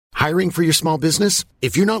Hiring for your small business?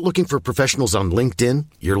 If you're not looking for professionals on LinkedIn,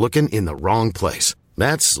 you're looking in the wrong place.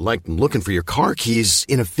 That's like looking for your car keys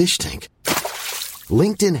in a fish tank.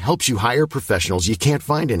 LinkedIn helps you hire professionals you can't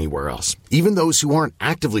find anywhere else, even those who aren't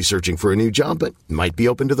actively searching for a new job but might be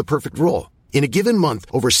open to the perfect role. In a given month,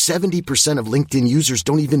 over 70% of LinkedIn users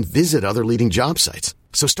don't even visit other leading job sites.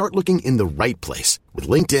 So start looking in the right place. With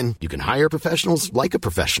LinkedIn, you can hire professionals like a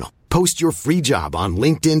professional. Post your free job on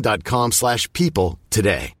linkedin.com/people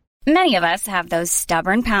today. Many of us have those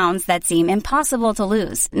stubborn pounds that seem impossible to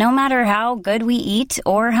lose, no matter how good we eat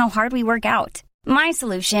or how hard we work out. My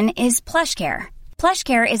solution is PlushCare.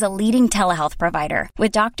 PlushCare is a leading telehealth provider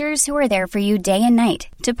with doctors who are there for you day and night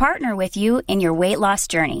to partner with you in your weight loss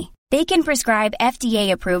journey. They can prescribe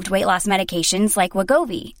FDA-approved weight loss medications like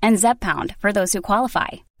Wegovy and Zepbound for those who qualify.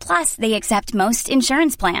 Plus, they accept most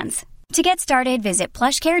insurance plans. To get started, visit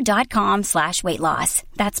plushcare.com/weightloss.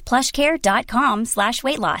 That's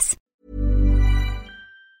plushcare.com/weightloss.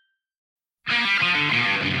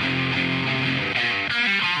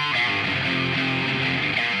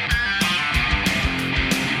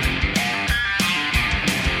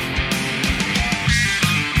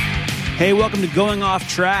 Hey, welcome to Going Off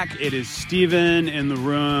Track. It is Steven in the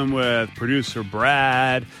room with producer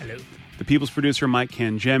Brad. Hello. The People's producer, Mike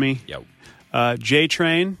Cangemi. Yo.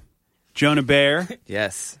 J-Train, Jonah Bayer.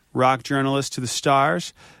 Yes. Rock journalist to the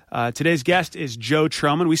stars. Today's guest is Joe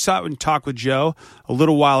Trohman. We saw it and talked with Joe a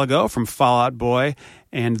little while ago from Fall Out Boy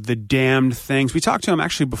and The Damned Things. We talked to him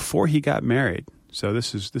actually before he got married. So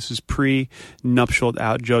this is pre-nuptial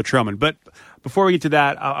out Joe Trohman. But before we get to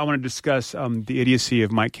that, I want to discuss the idiocy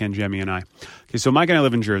of Mike Cangemi and I. Okay, so Mike and I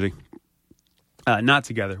live in Jersey. Not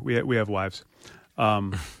together. We have wives.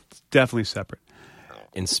 Definitely separate.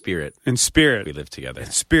 In spirit. In spirit. We live together.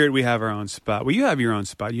 In spirit, we have our own spot. Well, you have your own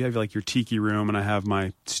spot. You have like your tiki room, and I have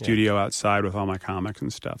my studio outside with all my comics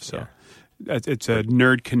and stuff. So it's a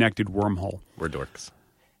nerd-connected wormhole. We're dorks.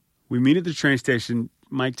 We meet at the train station.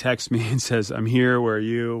 Mike texts me and says, I'm here. Where are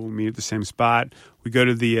you? We meet at the same spot. We go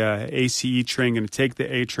to the ACE train, going to take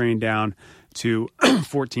the A train down to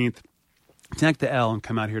 14th, connect the L, and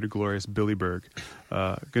come out here to glorious Billyburg.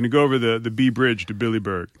 Going to go over the B bridge to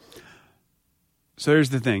Billyburg. So here's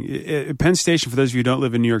the thing. At Penn Station, for those of you who don't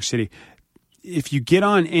live in New York City, if you get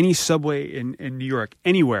on any subway in New York,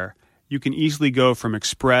 anywhere, you can easily go from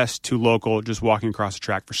express to local just walking across the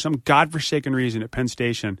track. For some godforsaken reason at Penn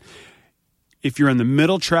Station, if you're in the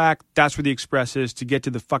middle track, that's where the express is. To get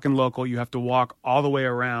to the fucking local, you have to walk all the way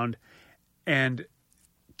around and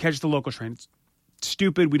catch the local train. It's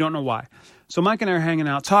stupid. We don't know why. So Mike and I are hanging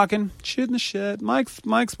out, talking, shooting the shit. Mike's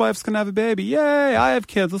wife's going to have a baby. Yay, I have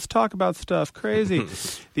kids. Let's talk about stuff. Crazy.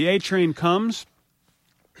 The A train comes,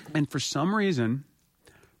 and for some reason,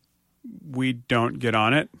 we don't get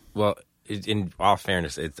on it. Well, in all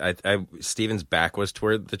fairness, Steven's back was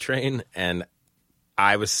toward the train, and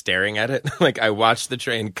I was staring at it. Like, I watched the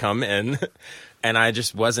train come in, and I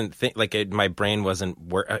just wasn't my brain wasn't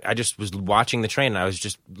I just was watching the train, and I was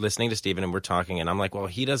just listening to Steven, and we're talking, and I'm like, well,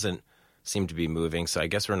 he doesn't seem to be moving, so I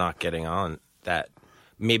guess we're not getting on that.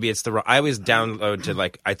 Maybe it's the wrong. I always download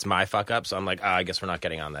to it's my fuck up, so I'm like, I guess we're not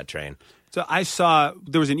getting on that train. So I saw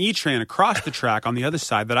there was an E train across the track on the other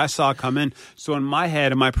side that I saw come in. So in my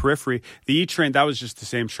head, in my periphery, the E train, that was just the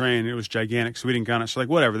same train. It was gigantic, so we didn't get on it. So like,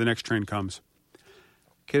 whatever, the next train comes.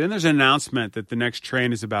 Okay, then there's an announcement that the next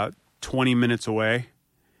train is about 20 minutes away.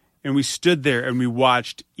 And we stood there and we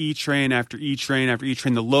watched E train after E train after E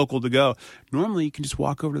train, the local to go. Normally, you can just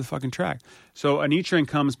walk over to the fucking track. So an E train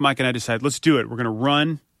comes, Mike and I decide, let's do it. We're going to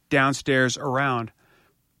run downstairs around.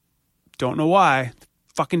 Don't know why.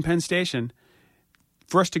 Fucking Penn Station.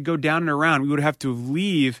 For us to go down and around, we would have to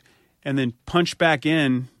leave and then punch back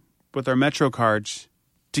in with our Metro cards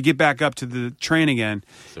to get back up to the train again.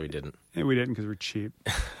 So we didn't. And we didn't because we're cheap.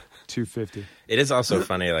 $2.50. It is also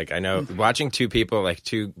funny. Like, I know watching two people,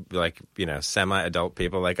 semi-adult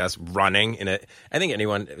people like us running in it. I think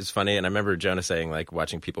anyone is funny. And I remember Jonah saying like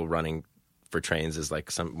watching people running for trains is like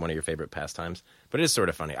one of your favorite pastimes. But it is sort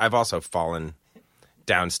of funny. I've also fallen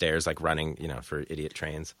downstairs like running, for idiot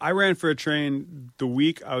trains. I ran for a train the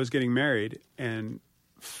week I was getting married and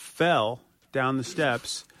fell down the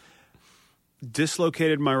steps,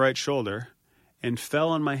 dislocated my right shoulder, and fell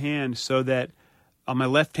on my hand on my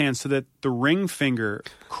left hand so that the ring finger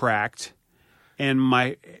cracked and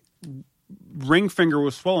my ring finger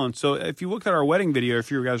was swollen. So if you look at our wedding video,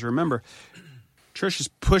 if you guys remember, Trish is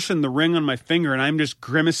pushing the ring on my finger and I'm just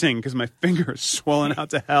grimacing because my finger is swollen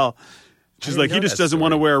out to hell. She's like, he just doesn't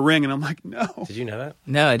want to wear a ring. And I'm like, no. Did you know that?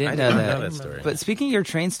 No, I didn't know that. Know that story. But speaking of your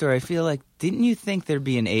train story, I feel like, didn't you think there'd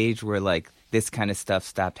be an age where like this kind of stuff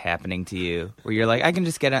stopped happening to you? Where you're like, I can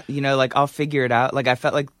just get, like I'll figure it out. Like I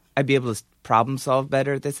felt like I'd be able to problem solve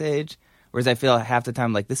better at this age. Whereas I feel half the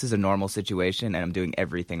time like this is a normal situation and I'm doing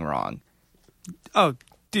everything wrong. Oh,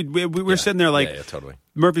 dude, we were sitting there like totally.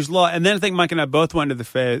 Murphy's Law. And then I think Mike and I both went into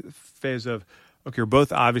the phase of, okay, we're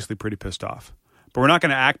both obviously pretty pissed off. But we're not going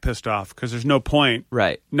to act pissed off because there's no point.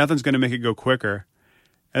 Right. Nothing's going to make it go quicker.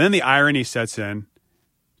 And then the irony sets in.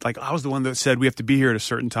 Like, I was the one that said we have to be here at a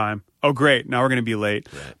certain time. Oh, great. Now we're going to be late.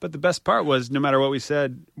 Right. But the best part was no matter what we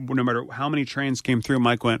said, no matter how many trains came through,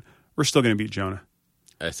 Mike went, we're still going to beat Jonah.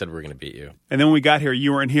 I said we're going to beat you. And then when we got here,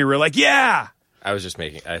 you weren't here. We're like, yeah. I was just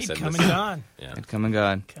making. I said, come and gone. Yeah. It'd come and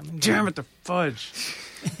gone. Damn it, the fudge.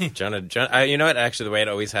 Jonah, you know what? Actually, the way it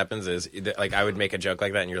always happens is, like, I would make a joke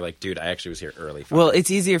like that, and you're like, dude, I actually was here early. Well, it's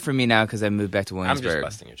easier for me now because I moved back to Williamsburg. I'm just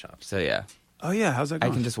busting your chops. So, yeah. Oh, yeah. How's that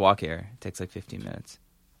going? I can just walk here. It takes like 15 minutes.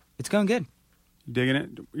 It's going good. You digging it?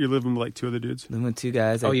 You're living with like two other dudes? Living with two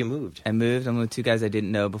guys. Oh, you moved? I moved. I'm with two guys I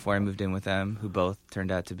didn't know before I moved in with them, who both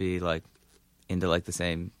turned out to be like into like the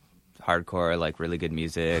same hardcore, like really good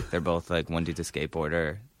music. They're both like one dude's a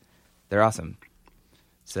skateboarder. They're awesome.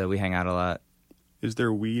 So we hang out a lot. Is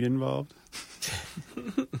there weed involved?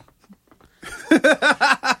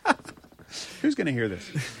 Who's going to hear this?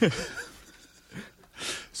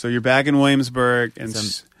 So you're back in Williamsburg. And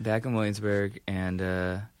so I'm back in Williamsburg, and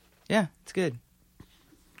yeah, it's good.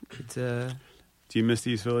 It's Do you miss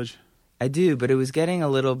the East Village? I do, but it was getting a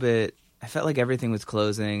little bit... I felt like everything was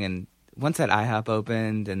closing, and once that IHOP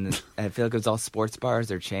opened, and I feel like it was all sports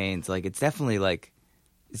bars or chains, like it's definitely like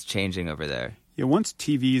it's changing over there. Yeah, once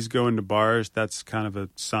TVs go into bars, that's kind of a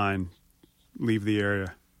sign. Leave the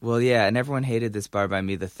area. Well, yeah, and everyone hated this bar by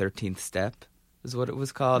me, the 13th Step is what it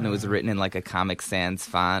was called, and it was written in like a Comic Sans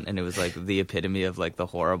font, and it was like the epitome of like the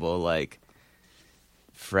horrible, like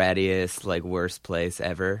frattiest, like worst place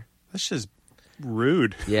ever. That's just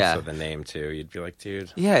rude. Yeah. So the name too, you'd be like,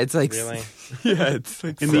 dude. Yeah, it's like really. Yeah, it's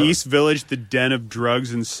like in the East Village, the den of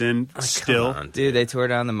drugs and sin. Still, on, dude, they tore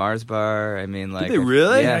down the Mars bar. I mean, like, did they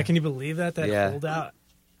really? Yeah. Can you believe that? Yeah. Held out.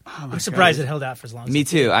 Oh I'm surprised it held out for as long as Me it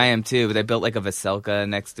too. did. I am too. But they built like a Veselka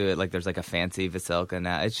next to it. Like there's like a fancy Veselka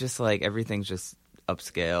now. It's just like everything's just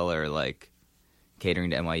upscale or like catering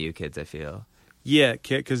to NYU kids, I feel. Yeah,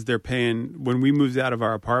 because they're paying. When we moved out of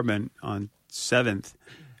our apartment on 7th,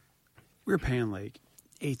 we were paying like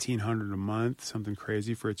 $1,800 a month, something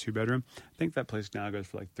crazy for a 2-bedroom. I think that place now goes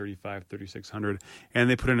for like $3,500, $3,600, and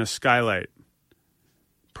they put in a skylight,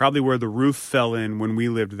 probably where the roof fell in when we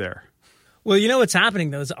lived there. Well, you know what's happening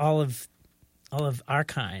though is all of our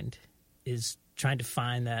kind is trying to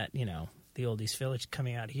find that, you know, the old East Village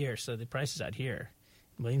coming out here. So the prices out here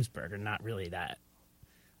in Williamsburg are not really that.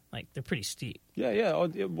 Like, they're pretty steep. Yeah.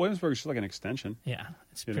 Williamsburg is just like an extension. Yeah,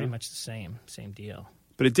 it's pretty much the same deal.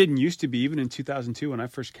 But it didn't used to be. Even in 2002, when I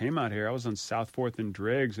first came out here, I was on South 4th and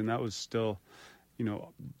Driggs, and that was still, you know,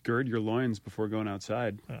 gird your loins before going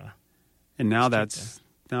outside. And now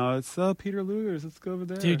now it's Peter Luger's. Let's go over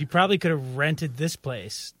there. Dude, you probably could have rented this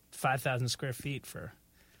place, 5,000 square feet for,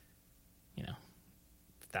 you know,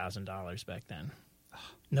 $1,000 back then.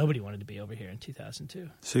 Nobody wanted to be over here in 2002.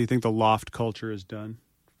 So you think the loft culture is done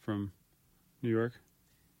from New York?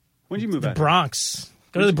 When did you move out? The Bronx.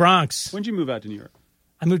 Go to the Bronx. When did you move out to New York?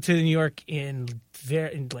 I moved to New York in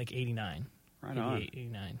like 89. Right on.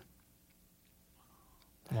 89.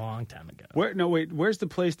 Long time ago. Where's the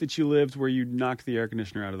place that you lived where you knocked the air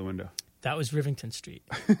conditioner out of the window? That was Rivington Street.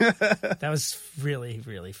 That was really,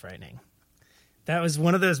 really frightening. That was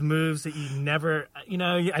one of those moves that you never, you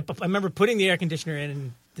know, I remember putting the air conditioner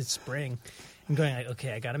in this spring and going like,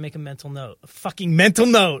 okay, I got to make a fucking mental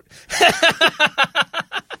note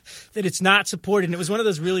that it's not supported. And it was one of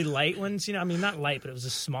those really light ones, you know, I mean, not light, but it was a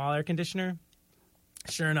small air conditioner.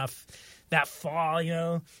 Sure enough, that fall, you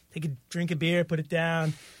know, take a drink of beer, put it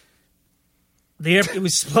down. It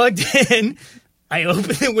was plugged in. I opened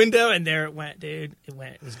the window and there it went, dude.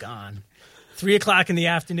 It was gone. 3:00 in the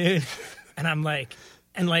afternoon. And I'm like,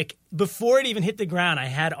 before it even hit the ground, I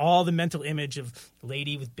had all the mental image of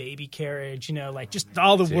lady with baby carriage, you know, like just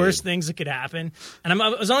all the worst things that could happen. And I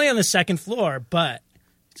was only on the 2nd floor, but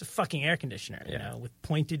it's a fucking air conditioner, you know, with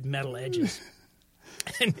pointed metal edges.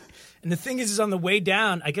 And the thing is on the way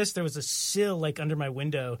down, I guess there was a sill like under my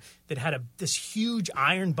window that had this huge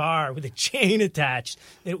iron bar with a chain attached.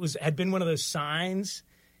 It had been one of those signs.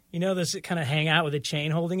 You know, those that kind of hang out with a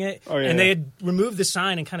chain holding it? Oh, yeah, and they had removed the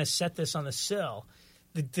sign and kind of set this on the sill.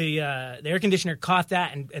 The air conditioner caught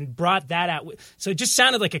that and brought that out. So it just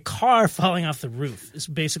sounded like a car falling off the roof is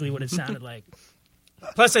basically what it sounded like.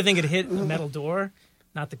 Plus, I think it hit the metal door,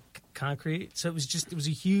 not the concrete. So it was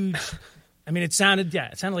a huge... I mean, it sounded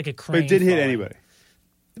like a crane. But it didn't hit falling. anybody.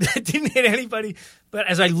 It didn't hit anybody. But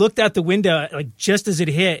as I looked out the window, like just as it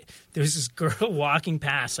hit, there was this girl walking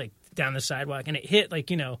past, like down the sidewalk, and it hit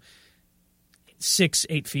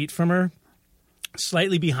 6-8 feet from her,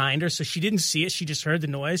 slightly behind her. So she didn't see it. She just heard the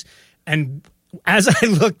noise. And as I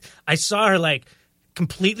looked, I saw her like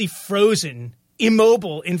completely frozen,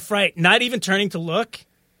 immobile in fright, not even turning to look.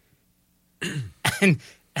 And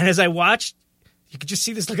as I watched, you could just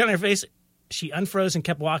see this look on her face. She unfroze and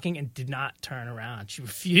kept walking and did not turn around. She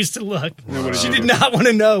refused to look. She did not want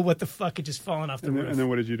to know what the fuck had just fallen off the roof. And then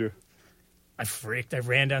what did you do? I freaked. I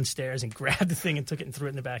ran downstairs and grabbed the thing and took it and threw it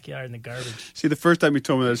in the backyard in the garbage. See, the first time you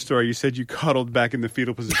told me that story, you said you cuddled back in the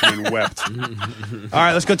fetal position and wept. All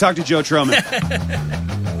right, let's go talk to Joe Troman.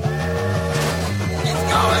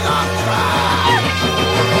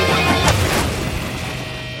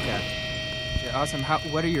 Yeah, awesome.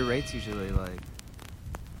 What are your rates usually like?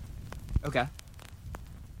 Okay.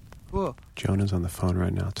 Cool. Jonah's on the phone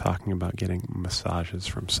right now talking about getting massages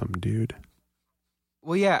from some dude.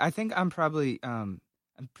 Well, yeah, I think I'm probably I'm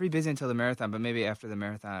pretty busy until the marathon, but maybe after the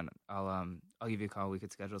marathon, I'll give you a call. We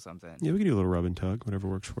could schedule something. Yeah, we can do a little rub and tug, whatever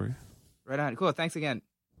works for you. Right on. Cool. Thanks again.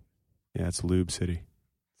 Yeah, it's Lube City.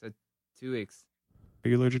 So 2 weeks. Are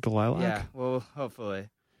you allergic to lilac? Yeah. Well, hopefully.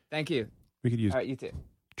 Thank you. We could use All right, you too.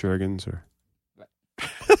 Jergens or...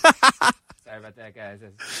 Sorry about that, guys. I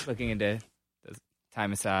was looking into the Thai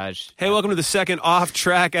massage. Hey, welcome to the second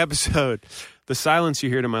off-track episode. The silence you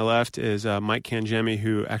hear to my left is Mike Kangemi,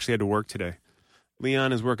 who actually had to work today.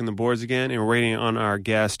 Leon is working the boards again, and we're waiting on our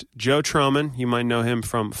guest, Joe Troman. You might know him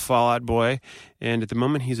from Fall Out Boy, and at the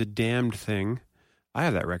moment, he's a damned thing. I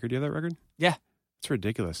have that record. Do you have that record? Yeah. It's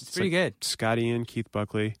ridiculous. It's pretty good. Scott Ian, Keith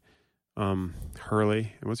Buckley,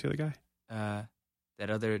 Hurley, and what's the other guy? That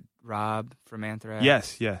other Rob from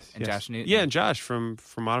Anthrax. Yes. And Josh Newton. Yeah, and Josh from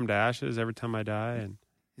Autumn to Ashes, Every Time I Die. And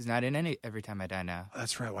He's not in any Every Time I Die now. oh,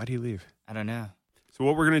 that's right. Why do you leave? I don't know. So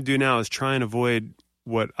what we're going to do now is try and avoid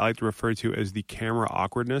what I like to refer to as the camera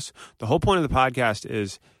awkwardness. The whole point of the podcast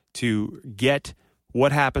is to get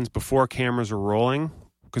what happens before cameras are rolling.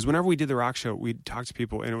 Because whenever we did the rock show, we'd talk to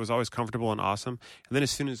people, and it was always comfortable and awesome. And then as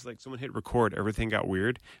soon as someone hit record, everything got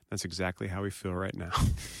weird. That's exactly how we feel right now.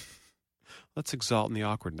 Let's exalt in the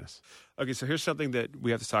awkwardness. Okay, so here's something that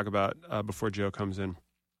we have to talk about before Joe comes in.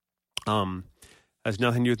 Has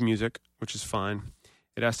nothing to do with music, which is fine.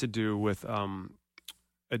 It has to do with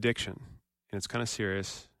addiction, and it's kind of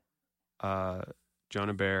serious.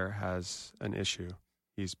 Jonah Bear has an issue.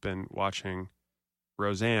 He's been watching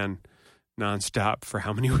Roseanne nonstop for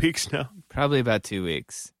how many weeks now? Probably about 2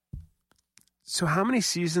 weeks. So how many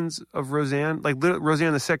seasons of Roseanne? Like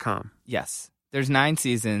Roseanne the sitcom? Yes. There's 9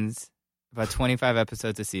 seasons. About 25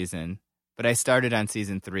 episodes a season. But I started on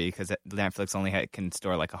season 3 because Netflix only can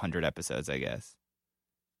store like 100 episodes, I guess.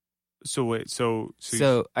 So wait, so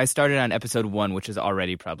I started on episode 1, which is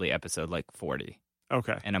already probably episode like 40.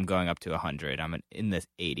 Okay. And I'm going up to 100. I'm in the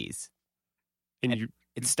 80s. And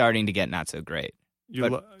it's starting to get not so great.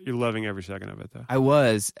 you're loving every second of it, though. I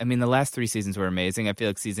was. I mean, the last 3 seasons were amazing. I feel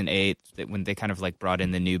like season 8, when they kind of like brought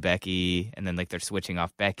in the new Becky, and then like they're switching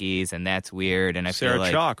off Becky's, and that's weird. And I Sarah feel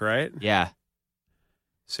like Chalk, right? Yeah.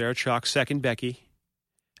 Sarah Chalk, second Becky.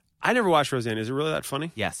 I never watched Roseanne. Is it really that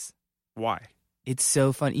funny? Yes. Why? It's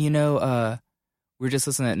so fun. You know, we were just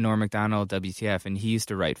listening to Norm Macdonald, WTF, and he used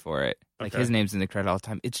to write for it. Like his name's in the credit all the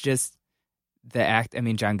time. It's just the act. I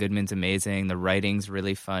mean, John Goodman's amazing. The writing's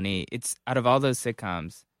really funny. It's out of all those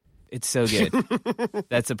sitcoms, it's so good.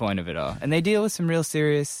 That's the point of it all. And they deal with some real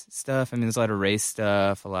serious stuff. I mean, there's a lot of race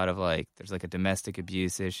stuff. A lot of there's like a domestic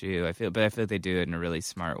abuse issue. I feel like they do it in a really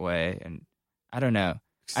smart way. And I don't know.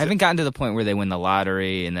 I haven't gotten to the point where they win the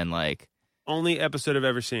lottery and then like. Only episode I've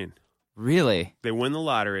ever seen. Really? They win the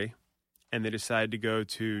lottery, and they decide to go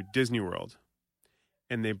to Disney World,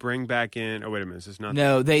 and they bring back in. Oh, wait a minute, this is not.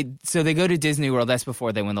 No, they go to Disney World. That's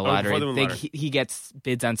before they win the lottery. Before they win the lottery. He gets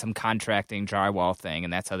bids on some contracting drywall thing,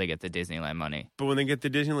 and that's how they get the Disneyland money. But when they get the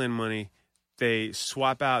Disneyland money, they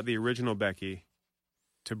swap out the original Becky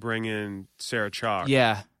to bring in Sarah Chalk.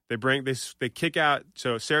 Yeah, they kick out.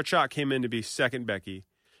 So Sarah Chalk came in to be second Becky.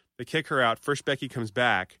 They kick her out. First Becky comes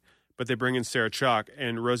back, but they bring in Sarah Chalk,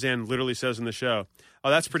 and Roseanne literally says in the show,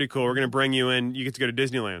 "Oh, that's pretty cool. We're going to bring you in. You get to go to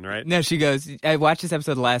Disneyland, right?" No, she goes, I watched this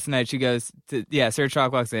episode last night. She goes, Sarah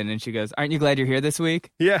Chalk walks in, and she goes, "Aren't you glad you're here this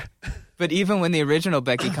week?" Yeah. But even when the original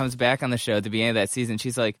Becky comes back on the show at the beginning of that season,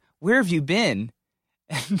 she's like, "Where have you been?"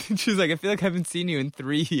 And she's like, "I feel like I haven't seen you in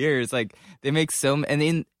 3 years." Like, they make and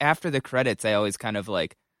then after the credits, I always kind of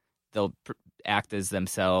like, they'll act as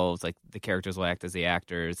themselves, like the characters will act as the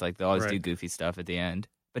actors, like they'll always do goofy stuff at the end.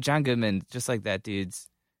 But John Goodman, just like that dude's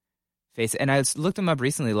face it. And I looked him up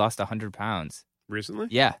recently, lost 100 pounds. Recently?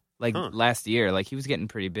 Yeah, like last year. Like he was getting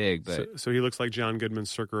pretty big, but so he looks like John Goodman's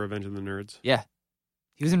Circa Revenge of the Nerds. yeah,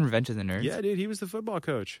 he was in Revenge of the Nerds. Yeah, dude, he was the football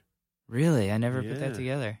coach. Really, I never put that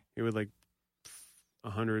together. He would like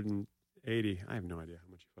 180. I have no idea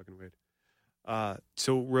how much he fucking weighed.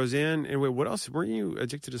 So Roseanne, and wait, what else? Weren't you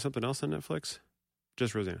addicted to something else on Netflix?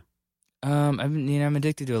 Just Roseanne. I'm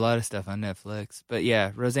addicted to a lot of stuff on Netflix, but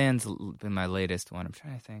yeah, Roseanne's been my latest one. I'm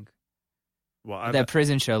trying to think. Well, that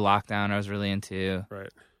prison show Lockdown, I was really into. Right.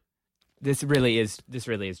 This really is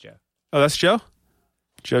Joe. Oh, that's Joe.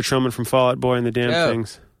 Joe Truman from Fall Out Boy and the Damn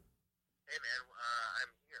Things. Hey man, I'm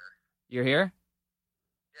here. You're here?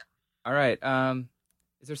 Yeah. All right.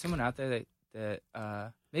 Is there someone out there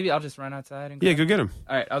that maybe I'll just run outside and Yeah, go get him.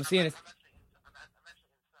 All right, I'll see you in. I'm actually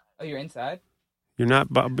inside. Oh, you're inside? You're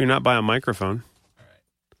not by a microphone.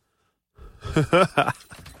 All right.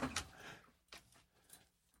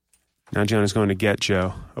 Now John is going to get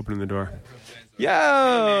Joe, opening the door. Yo!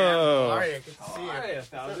 How are you? Good to see you.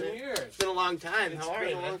 1,000 years. It's been a long time. How are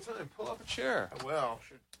you? Been a long time. Pull up a chair. I will.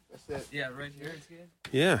 That's it. Yeah, right here. It's good.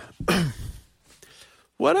 Yeah.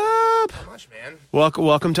 What up? How much, man?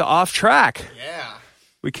 Welcome to Off Track. Yeah.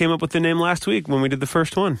 We came up with the name last week when we did the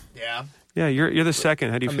first one. Yeah. Yeah, you're the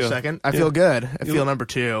second. How do you I'm feel? the second. I feel good. I feel number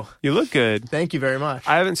 2. You look good. Thank you very much.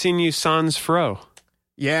 I haven't seen you sans fro.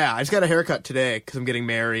 Yeah, I just got a haircut today because I'm getting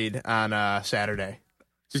married on Saturday.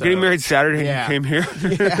 You're getting married Saturday Yeah. and you came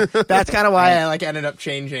here? Yeah, that's kind of why I ended up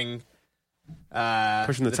changing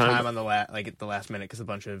Pushing the time on the at the last minute because a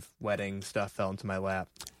bunch of wedding stuff fell into my lap.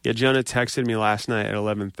 Yeah, Jonah texted me last night at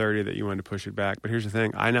 11:30 that you wanted to push it back. But here's the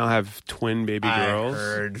thing. I now have twin baby girls. I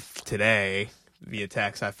heard today via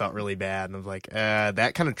text. I felt really bad. And I was like,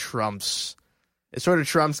 that kind of trumps. It sort of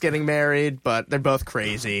trumps getting married, but they're both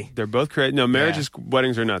crazy. They're both crazy. No,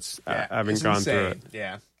 weddings are nuts. Yeah, Having it's gone insane. through it.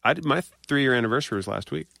 Yeah. I did my 3-year anniversary was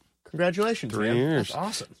last week. Congratulations, 3 man. years. That's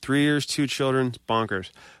awesome. 3 years, 2 children, it's bonkers.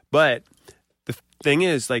 But the thing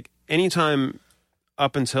is, like, anytime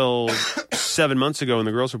up until 7 months ago when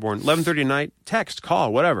the girls were born, 11:30 at night, text,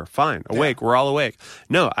 call, whatever, fine, awake, we're all awake.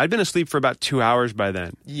 No, I'd been asleep for about 2 hours by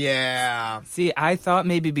then. Yeah. See, I thought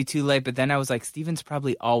maybe it'd be too late, but then I was like, Steven's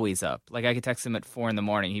probably always up. Like, I could text him at 4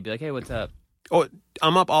 a.m. He'd be like, hey, what's up? Oh,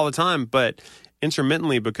 I'm up all the time, but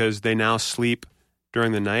intermittently because they now sleep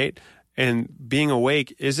during the night. And being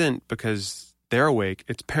awake isn't because they're awake.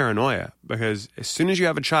 It's paranoia. Because as soon as you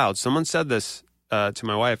have a child, someone said this to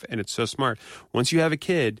my wife, and it's so smart. Once you have a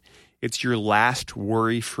kid, it's your last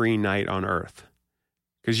worry-free night on earth.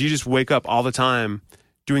 Because you just wake up all the time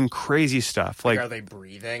doing crazy stuff. Like, are they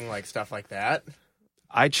breathing? Like, stuff like that?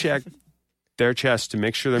 I check their chest to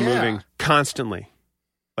make sure they're Yeah. moving constantly.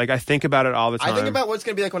 Like, I think about it all the time. I think about what's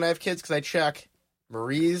going to be like when I have kids because I check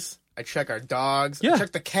Marie's, I check our dogs, Yeah. I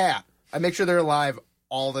check the cat. I make sure they're alive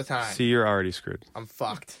all the time. See, you're already screwed. I'm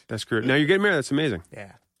fucked. That's screwed. Now you're getting married. That's amazing.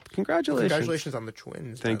 Yeah. Congratulations. Congratulations on the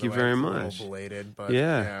twins. by Thank the you way. very It's a much. little belated, but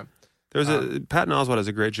Yeah. There's Patton Oswalt has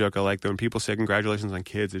a great joke I like, though. When people say congratulations on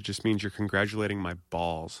kids, it just means you're congratulating my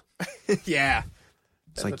balls. yeah.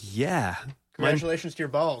 It's like, yeah. Congratulations to your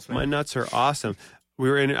balls, man. My nuts are awesome. We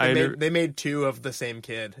were in. They made 2 of the same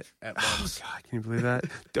kid at once. God, can you believe that?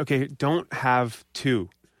 Okay, don't have 2.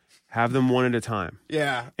 Have them one at a time.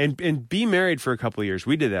 Yeah. And be married for a couple of years.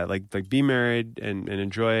 We did that. Like be married and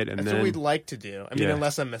enjoy it. And That's then what we'd like to do. I mean, Yeah.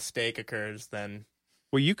 unless a mistake occurs, then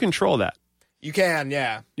well, you control that. you can,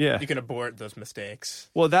 yeah. Yeah. You can abort those mistakes.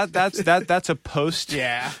 Well, that's a post.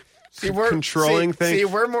 Yeah. See, Controlling thing. See,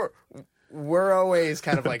 we're always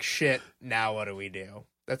kind of like, shit, now what do we do?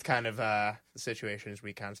 That's kind of the situations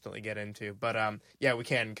we constantly get into. But yeah, we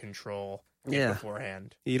can control it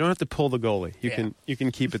beforehand. You don't have to pull the goalie. You Yeah.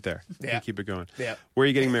 can keep it there. You Yeah. can keep it going. Yeah. Where are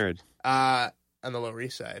you getting married? On the Lower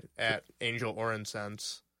East Side at Angel Orange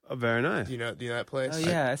Sense. Oh, very nice. Do you know that place? Oh,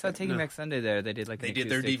 yeah. I saw Taking Back Sunday there. They did like They an did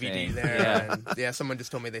their acoustic DVD thing. there. Yeah. And, yeah, someone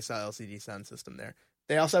just told me they saw LCD sound system there.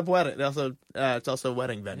 They also have wedding. They also it's also a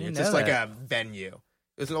wedding venue. didn't It's just know like that. a venue.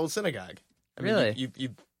 It was an old synagogue. I mean,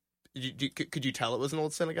 Really? could you tell it was an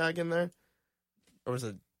old synagogue in there, or was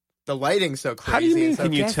it the lighting's so crazy? How do you mean? and so-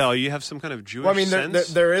 Can you Yes. tell? You have some kind of Jewish Well, I mean, sense?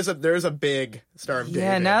 there is a big Star of David.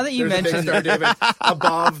 Yeah, now that you There's a big mentioned- Star of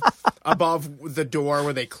David above the door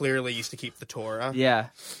where they clearly used to keep the Torah. Yeah.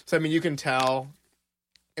 So I mean, you can tell.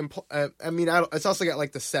 It's also got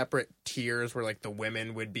like the separate tiers where like the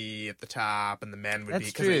women would be at the top and the men would be That's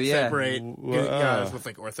because true, they yeah. separate. Whoa. With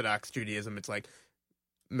like Orthodox Judaism, it's like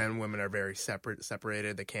men and women are very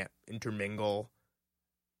separated. They can't intermingle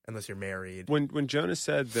unless you're married. When Jonas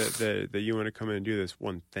said that you want to come in and do this,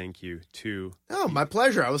 one, thank you. Two, Oh, my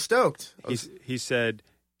pleasure. I was stoked. he said,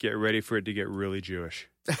 get ready for it to get really Jewish.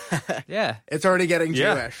 Yeah. It's already getting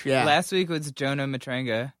Yeah. Jewish. Yeah. Last week was Jonah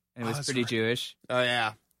Matranga, and it was that's pretty right. Jewish. Oh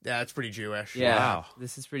yeah. Yeah, it's pretty Jewish. Yeah. Wow.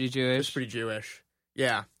 This is pretty Jewish. It's pretty Jewish.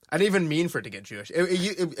 Yeah. I didn't even mean for it to get Jewish.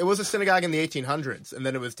 It was a synagogue in the 1800s, and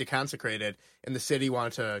then it was deconsecrated, and the city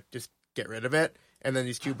wanted to just get rid of it. And then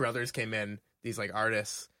these two brothers came in, these like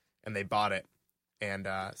artists, and they bought it. And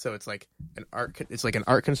so it's like an art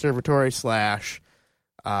conservatory slash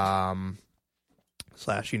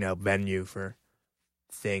venue for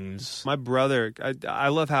things. My brother, I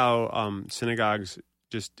love how synagogues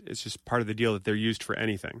it's just part of the deal that they're used for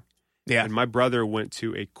anything. Yeah. And my brother went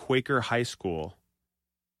to a Quaker high school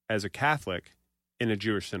as a Catholic in a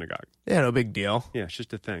Jewish synagogue. Yeah, no big deal. Yeah, it's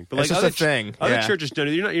just a thing. But It's just other a thing. Other Yeah. churches don't.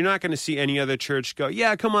 You're not going to see any other church go,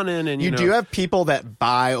 yeah, come on in. And You know, do have people that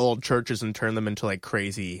buy old churches and turn them into like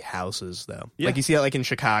crazy houses, though. Yeah. Like you see it like in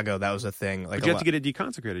Chicago, that was a thing. Like but you have to get it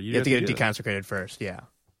deconsecrated. you have to get it do that. deconsecrated first. Yeah,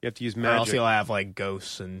 You have to use or else magic you'll have like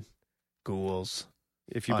ghosts and ghouls.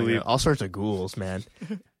 if you Oh, believe yeah, all sorts of ghouls, man.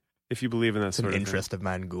 if you believe in that It's an sort of interest of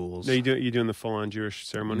mine, ghouls. thing. No, you doing the full on Jewish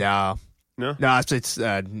ceremony? No, No? it's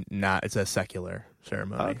not. It's a secular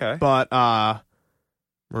ceremony. Okay. But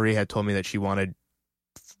Marie had told me that she wanted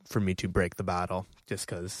for me to break the bottle, just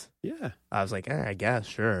because Yeah. I was like, I guess,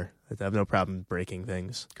 sure. I have no problem breaking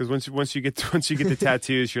things. Because once you get the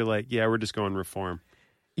tattoos, you're like, yeah, we're just going reform.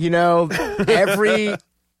 You know,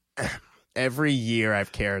 every year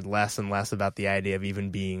I've cared less and less about the idea of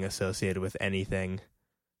even being associated with anything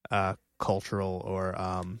cultural or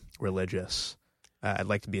religious. I'd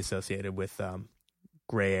like to be associated with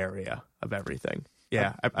gray area of everything.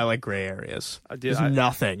 Yeah, I like gray areas. There's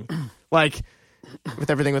nothing. Like, with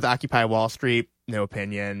everything with Occupy Wall Street, no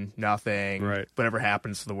opinion, nothing. Right. Whatever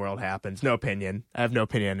happens to the world happens. No opinion. I have no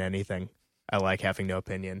opinion on anything. I like having no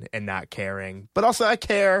opinion and not caring. But also I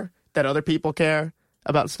care that other people care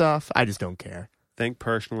about stuff. I just don't care. Think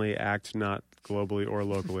personally, act not globally or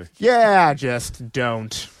locally. Yeah, just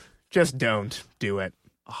don't. Just don't do it.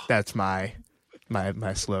 That's my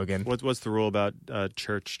slogan. What's the rule about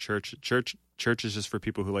church? Church is just for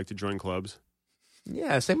people who like to join clubs.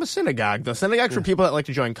 Yeah, same with synagogue. The synagogue for people that like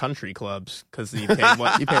to join country clubs because you pay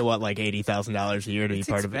what like $80,000 a year to be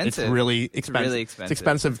part of it. It's expensive. really expensive. really expensive. It's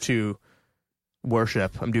expensive to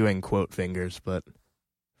worship. I'm doing quote fingers, but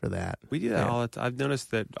for that We do that all the time. I've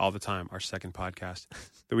noticed that all the time. Our second podcast,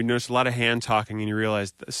 that we notice a lot of hand talking, and you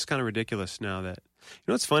realize this is kind of ridiculous now. That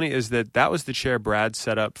what's funny is that was the chair Brad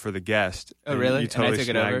set up for the guest. Oh, and really? You totally and I took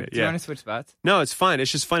it snagged over. it. Do you Yeah. want to switch spots? No, it's fine.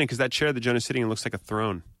 It's just funny because that chair that Jonah's sitting in looks like a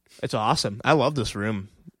throne. It's awesome. I love this room.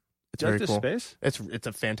 It's Do you like very this cool. space? It's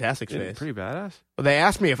a fantastic Isn't it space. pretty badass. Well, they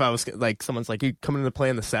asked me if I was like, someone's like, you coming to play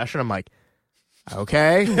in the session? I'm like,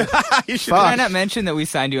 okay. You should. Did I Fuck. not mention that we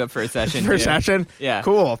signed you up for a session? For a too? session? Yeah.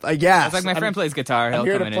 Cool. I guess. It's like my friend plays guitar. He'll I'm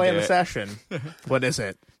here come to in play in and the do it. session. What is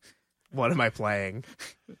it? What am I playing?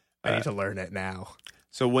 I need to learn it now.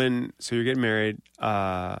 So you're getting married,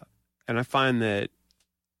 and I find that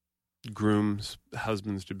grooms,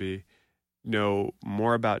 husbands to be, know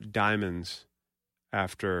more about diamonds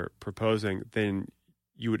after proposing than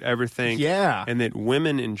you would ever think. Yeah. And that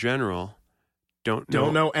women in general don't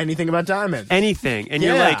Don't know anything about diamonds. anything. And Yeah.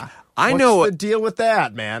 you're like, I What's know the deal with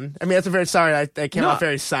that, man. I mean, that's a very sorry. I came No. off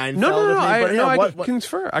very Seinfeld. No, of me, I but yeah, can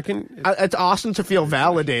confer. I can. it's awesome to feel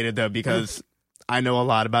validated though, because I know a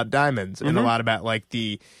lot about diamonds and a lot about like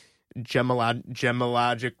the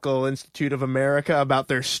Gemological Institute of America, about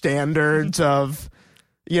their standards of,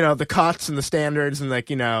 the cuts and the standards, and like,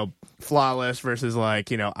 flawless versus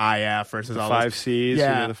like, IF versus all 5 those- C's.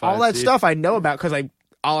 Yeah, the 5 all that Cs. stuff I know about because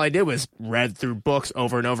all I did was read through books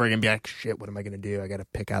over and over again, and be like, shit, what am I going to do? I got to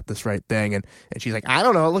pick out this right thing. And she's like, I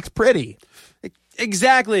don't know, it looks pretty.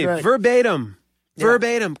 Exactly. Right. Verbatim. Yeah.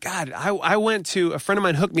 Verbatim. God, I went to, a friend of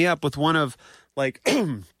mine hooked me up with one of like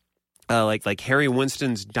like Harry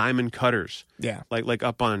Winston's diamond cutters. Yeah. Like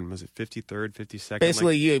up on, was it 53rd, 52nd?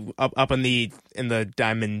 Basically, you up in the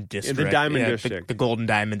diamond district, diamond district. the golden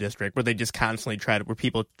diamond district, where they just constantly where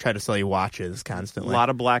people try to sell you watches a constantly. lot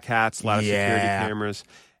of black hats, a lot of security Yeah. cameras.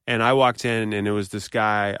 And I walked in and it was this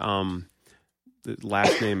guy, the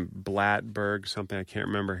last name Blattberg, something I can't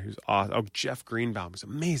remember. He was awesome. Oh, Jeff Greenbaum was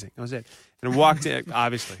amazing. That was it. And I walked in,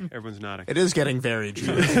 obviously, everyone's nodding. It is getting very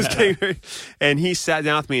Jewish. And he sat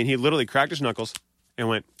down with me and he literally cracked his knuckles and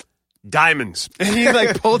went, diamonds. And he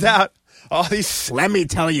like pulled out all these. Let me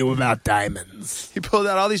tell you about diamonds. He pulled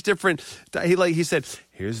out all these different. He said,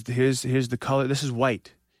 here's the color. This is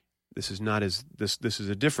white. This is not as this is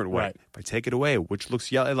a different white. Right. If I take it away, which looks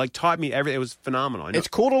yellow, it like taught me everything. It was phenomenal. I know. It's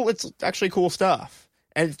cool. It's actually cool stuff,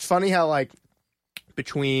 and it's funny how like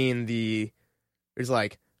between there's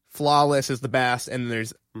like flawless is the best, and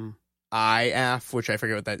there's IF, which I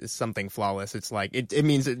forget what that is, something flawless. It's like it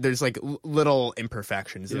means that there's like little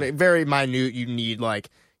imperfections, Yeah. very minute. You need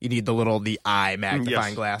the eye magnifying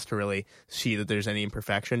Yes. glass to really see that there's any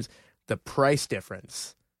imperfections. The price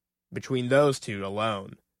difference between those two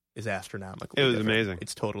alone is astronomical. It was amazing.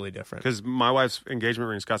 It's totally different. Because my wife's engagement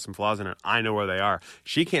ring's got some flaws in it. I know where they are.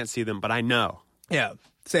 She can't see them, but I know. Yeah,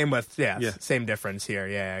 same with Yeah. same difference here.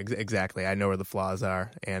 Yeah, exactly. I know where the flaws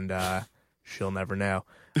are, and she'll never know.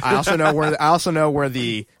 I also know where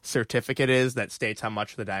the certificate is that states how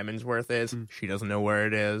much the diamond's worth is. She doesn't know where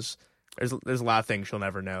it is. There's a lot of things she'll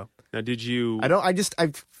never know. Now, did you?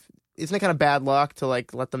 Isn't it kind of bad luck to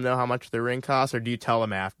like let them know how much their ring costs, or do you tell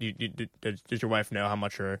them after? Does your wife know how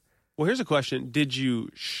much her? Well, here's a question: did you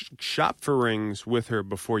shop for rings with her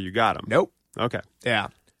before you got them? Nope. Okay. Yeah,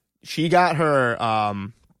 she got her.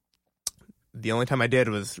 The only time I did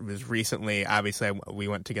was recently. Obviously, we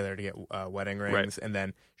went together to get wedding rings, Right. and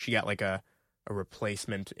then she got like a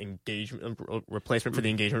replacement for the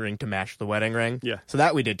engagement ring to match the wedding ring. Yeah. So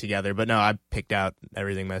that we did together. But no, I picked out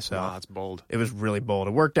everything myself. Wow, that's bold. It was really bold.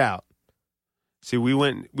 It worked out. See, we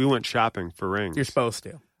went shopping for rings. You're supposed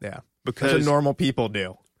to. Yeah. because That's what normal people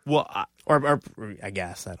do. well, Or I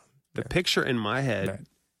guess. I don't. the picture in my head Right.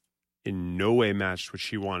 in no way matched what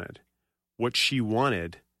she wanted. What she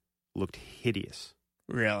wanted looked hideous.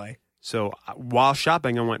 Really? So while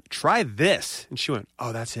shopping, I went, try this. And she went,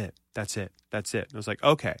 oh, that's it. That's it. That's it. And I was like,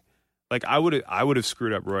 okay. Like I would have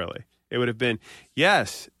screwed up royally. It would have been,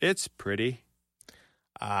 yes, it's pretty.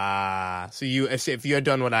 So if you had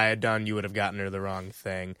done what I had done, you would have gotten her the wrong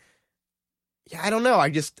thing. Yeah, I don't know.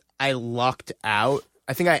 I lucked out.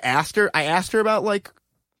 I think I asked her about like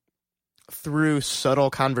through subtle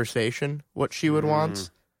conversation what she would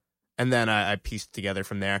want. And then I pieced together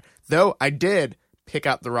from there. Though I did pick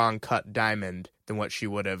out the wrong cut diamond than what she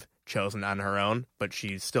would have chosen on her own, but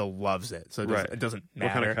she still loves it. So it doesn't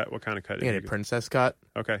matter. What kind of cut? I had a princess cut.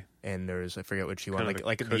 Okay. And there's, I forget what she wanted. Kinda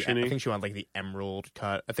Like the, cushiony? I think she wanted like the emerald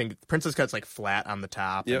cut. I think princess cut's like flat on the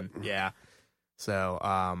top. Yep. And, yeah. So,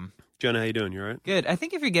 Jonah, how you doing? You all right? Good. I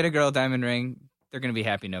think if you get a girl a diamond ring, they're going to be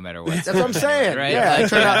happy no matter what. that's what I'm saying. Right?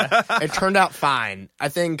 Yeah, it turned out fine. I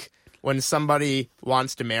think when somebody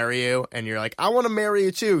wants to marry you and you're like, I want to marry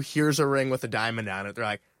you too, here's a ring with a diamond on it. They're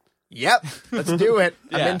like, yep, let's do it.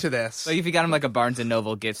 I'm Yeah. into this. Like if you got him like a Barnes and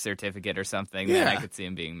Noble gift certificate or something, then I Yeah. could see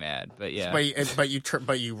him being mad. But yeah,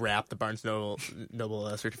 But you wrap the Barnes Noble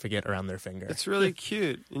certificate around their finger. It's really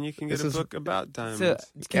cute, and you can get This a is- book about diamonds. so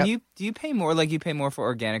Yep. do you pay more? Like you pay more for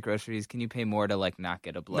organic groceries? Can you pay more to like not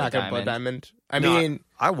get a blood Not diamond? a blood diamond. I No, mean,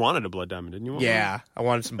 I wanted a blood diamond, didn't you? Want yeah, I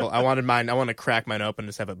wanted mine. I want to crack mine open and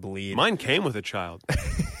just have it bleed. one? Mine came with a child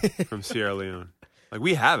from Sierra Leone. Like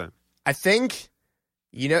we haven't. I think,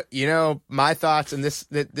 you know, my thoughts, and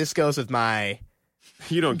this goes with my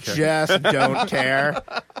You don't care. just don't care.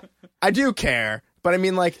 I do care, but I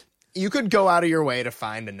mean, like, you could go out of your way to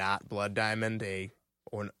find a not blood diamond,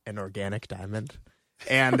 or an organic diamond,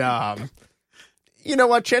 and you know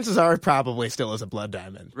what? Chances are it probably still is a blood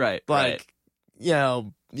diamond. Right. Like, right. you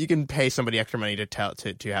know, you can pay somebody extra money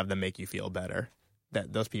to have them make you feel better.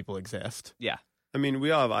 That those people exist. Yeah. I mean,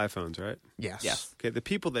 we all have iPhones, right? Yes. Yes. Okay, the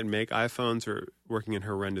people that make iPhones are working in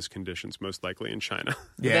horrendous conditions, most likely in China.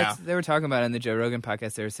 Yeah. They were talking about it in the Joe Rogan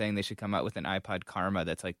podcast. They were saying they should come out with an iPod Karma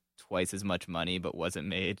that's like twice as much money, but wasn't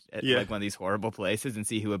made at Yeah. like one of these horrible places, and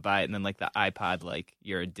see who would buy it. And then like the iPod, like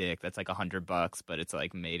you're a dick. That's like $100, but it's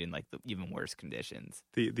like made in like the even worse conditions.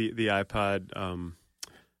 The iPod.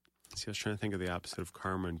 See, I was trying to think of the opposite of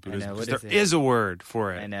karma in Buddhism. know, 'cause what there is it? is a word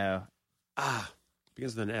for I it. know.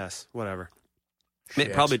 Begins with an S. Whatever.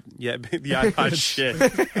 Shit. Probably, yeah. The iPod shit.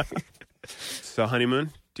 So honeymoon.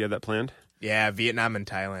 Do you have that planned? Yeah, Vietnam and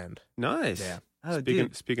Thailand. Nice. Yeah. Oh, Speaking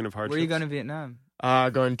dude, speaking of hardships, where are you going to Vietnam?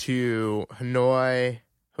 Going to Hanoi,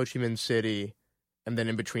 Ho Chi Minh City, and then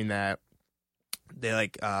in between that, they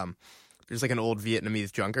like there's like an old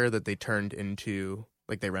Vietnamese junker that they turned into,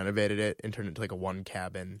 like they renovated it and turned it into like a one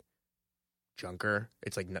cabin junker.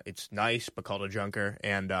 It's like it's nice but called a junker,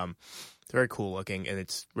 and it's very cool looking.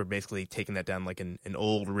 And we're basically taking that down like an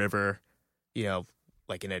old river, you know,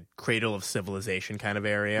 like in a cradle of civilization kind of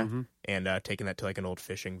area, Mhm. and taking that to like an old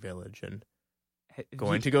fishing village and Have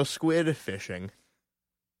going you, to go squid fishing.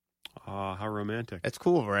 How romantic. That's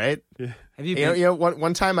cool, right? have you You know, been,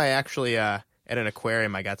 one time I actually at an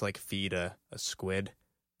aquarium I got to like feed a squid.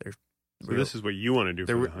 So this is what you want to do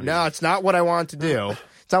for the honeymoon. No, it's not what I want to do.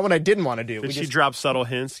 It's not what I didn't want to do. Did she drop subtle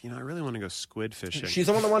hints? You know, I really want to go squid fishing. She's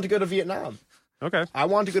the one that wanted to go to Vietnam. Okay. I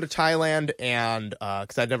wanted to go to Thailand, and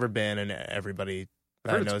because I'd never been, and everybody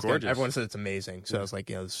I've heard it's knows gorgeous. everyone said it's amazing. So I was like,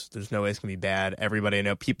 you know, there's no way it's gonna be bad. Everybody I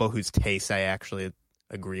know, people whose tastes I actually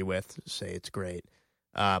agree with, say it's great.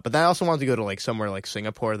 But then I also wanted to go to like somewhere like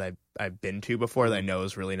Singapore that I've been to before that I know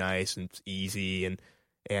is really nice and it's easy,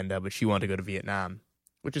 and but she wanted to go to Vietnam,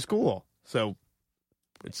 which is cool. So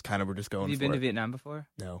it's kind of we're just going. Have you for been it. to Vietnam before?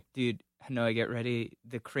 No. Dude, Hanoi, get ready.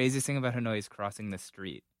 The craziest thing about Hanoi is crossing the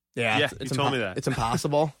street. Yeah, Yeah, you told me that. It's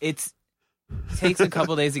impossible. It takes a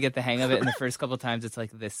couple days to get the hang of it, and the first couple times it's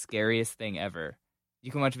like the scariest thing ever.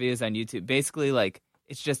 You can watch videos on YouTube. Basically, like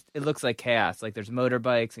it looks like chaos. Like there's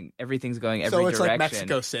motorbikes and everything's going every So it's direction. like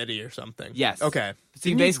Mexico City or something. Yes. Okay. So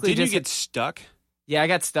you basically did you just get stuck? Yeah, I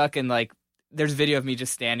got stuck in like there's video of me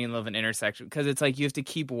just standing in the middle of an intersection because it's like you have to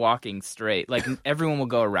keep walking straight. Like everyone will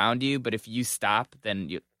go around you, but if you stop, then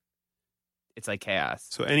it's like chaos.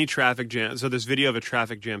 So any traffic jam. So this video of a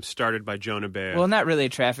traffic jam started by Jonah Bea. Well, not really a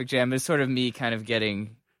traffic jam. It's sort of me kind of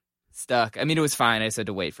getting stuck. I mean, it was fine. I just had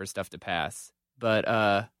to wait for stuff to pass. But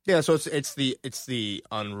Yeah, so it's the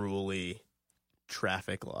unruly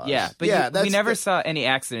traffic laws. yeah, but yeah, we never saw any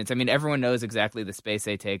accidents. I mean, everyone knows exactly the space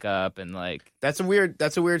they take up, and like that's a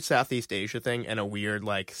weird Southeast Asia thing, and a weird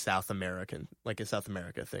like a South America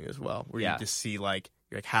thing as well, where Yeah. you just see like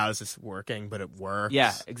you're like, how is this working? But it works.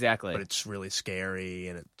 yeah, exactly. But it's really scary,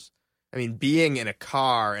 and I mean, being in a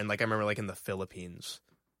car, and like I remember like in the Philippines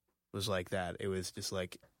was like that. It was just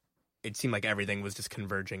like it seemed like everything was just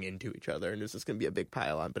converging into each other, and it was just going to be a big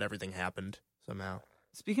pile-on, but everything happened somehow.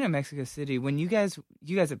 Speaking of Mexico City, when you guys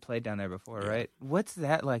have played down there before, Yeah. right? What's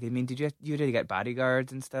that like? I mean, did you had to get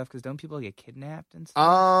bodyguards and stuff? Because don't people get kidnapped and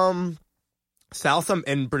stuff?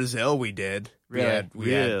 In Brazil we did. Really?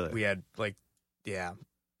 We had like, yeah,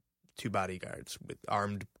 2 bodyguards with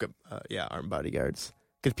armed bodyguards.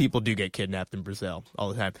 Because people do get kidnapped in Brazil all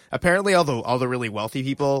the time. Apparently, all the really wealthy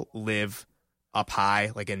people live up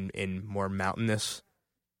high, like in more mountainous.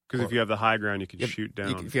 Because if you have the high ground, you can shoot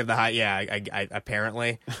down. If you have the high, yeah, I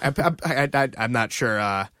apparently. I'm not sure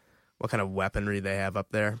what kind of weaponry they have up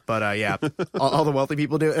there, but yeah, all the wealthy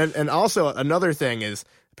people do. And also another thing is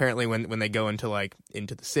apparently when they go into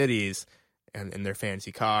the cities and in their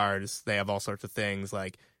fancy cars, they have all sorts of things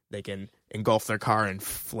like they can engulf their car in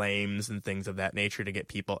flames and things of that nature to get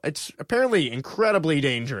people. It's apparently incredibly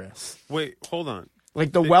dangerous. Wait, hold on.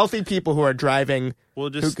 Like the wealthy people who are driving, Well,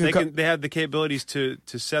 just they have the capabilities to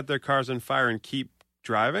set their cars on fire and keep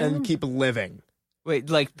driving and them? keep living. Wait,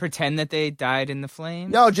 like pretend that they died in the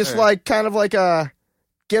flames? No, just Or- like kind of like a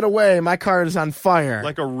get away, my car is on fire.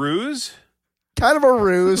 like a ruse. Kind of a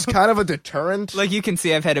ruse, kind of a deterrent. Like you can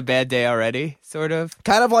see I've had a bad day already, sort of.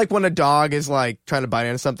 Kind of like when a dog is like trying to bite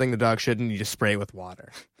into something the dog shouldn't, you just spray it with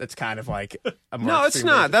water. That's kind of like a more No, it's extreme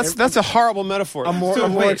not. version. That's a horrible metaphor. a more So,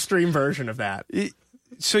 wait, extreme version of that.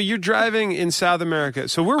 So you're driving in South America.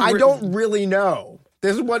 So I don't really know.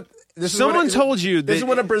 Someone told you This is that-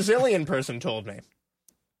 what a Brazilian person told me.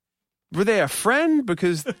 Were they a friend?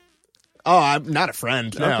 Because Oh, I'm not a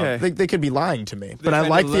friend. No, Okay. they could be lying to me. But They're I trying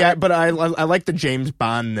like to the learn- but I like the James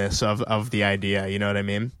Bondness of the idea. You know what I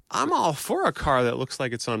mean? I'm all for a car that looks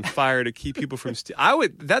like it's on fire to keep people from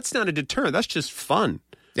That's not a deterrent. That's just fun.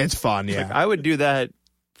 It's fun. Yeah. Like, I would do that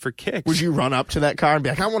for kicks. Would you run up to that car and be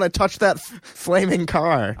like, I want to touch that flaming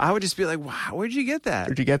car? I would just be like, wow, where'd you get that?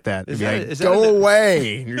 Where'd you get that? Is Be that- like, is that go a-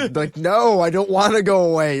 away. And you're like, no, I don't want to go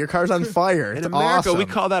away. Your car's on fire. In It's America, awesome. we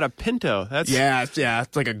call that a Pinto. That's it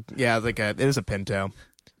is a Pinto.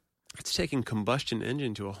 it's taking combustion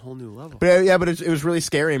engine to a whole new level. But it was really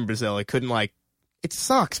scary in Brazil. It couldn't it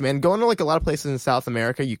sucks, man. Going to like a lot of places in South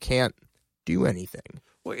America, you can't do anything.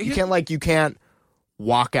 Well, You can't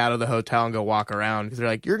walk out of the hotel and go walk around because they're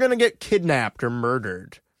like, you're gonna get kidnapped or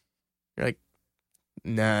murdered. You're like,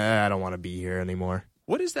 nah, I don't want to be here anymore.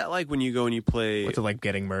 What is that like when you go and you play? What's it like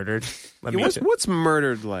getting murdered? What's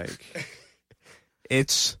murdered like?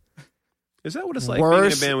 It's Is that what it's like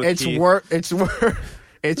worse. being in a band with It's Keith?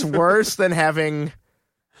 It's worse than having.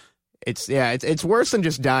 It's worse than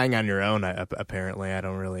just dying on your own. Apparently, I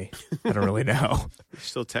don't really know. You're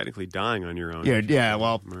still technically dying on your own. Yeah.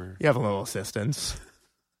 Well, Murder. you have a little assistance.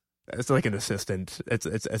 It's like an assistant. It's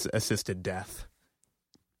assisted death.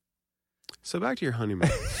 So back to your honeymoon.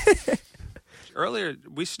 Earlier,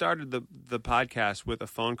 we started the podcast with a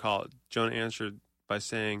phone call. Jonah answered by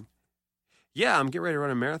saying, "Yeah, I'm getting ready to run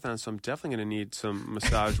a marathon, so I'm definitely going to need some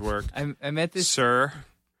massage work." I met this. Sir,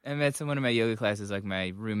 I met someone in my yoga classes. Like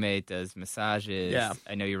my roommate does massages. Yeah.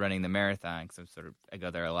 I know you're running the marathon because I go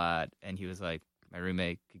there a lot. And he was like, my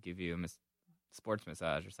roommate could give you a sports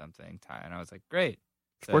massage or something. And I was like, great.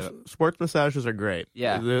 So, Sports massages are great.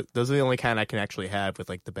 Yeah. Those are the only kind I can actually have with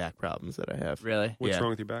like the back problems that I have. really? what's Yeah.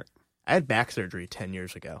 wrong with your back? I had back surgery 10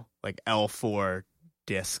 years ago, like L4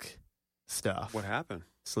 disc stuff. What happened?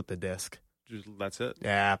 Slipped a disc. That's it.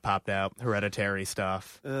 Yeah, popped out. Hereditary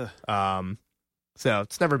stuff. Ugh. So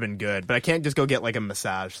it's never been good. But I can't just go get like a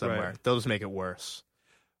massage somewhere. Right. They'll just make it worse.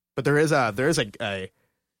 But there is a very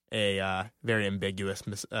ambiguous,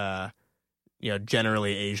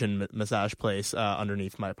 generally Asian massage place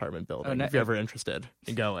underneath my apartment building. If you're ever interested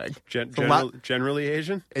in going, Generally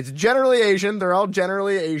Asian. it's generally Asian. They're all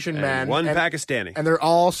generally Asian men. One Pakistani. And they're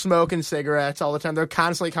all smoking cigarettes all the time. They're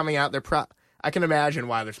constantly coming out. I can imagine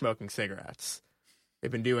why they're smoking cigarettes.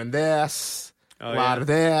 They've been doing this, a lot of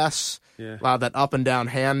this, a lot of that up and down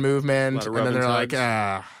hand movement, and then they're like, go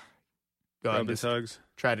ahead and tugs.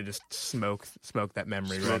 try to just smoke that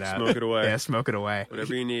memory right out. Smoke it away. Yeah, smoke it away.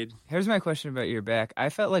 Whatever you need. Here's my question about your back. I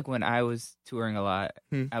felt like when I was touring a lot,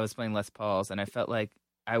 I was playing Les Pauls, and I felt like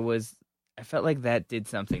that did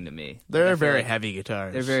something to me. They're very heavy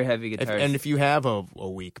guitars. They're very heavy guitars. And if you have a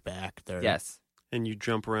weak back, they're yes. And you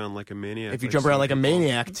jump around like a maniac. If you jump around like a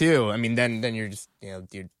maniac too, I mean, then you're just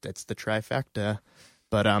that's the trifecta.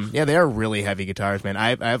 But they are really heavy guitars, man. I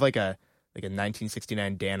have like a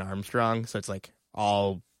 1969 Dan Armstrong, so it's like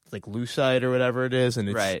all like lucite or whatever it is, and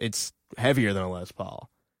it's heavier than a Les Paul.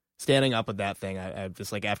 Standing up with that thing, I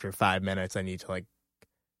just like after 5 minutes, I need to like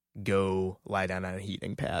go lie down on a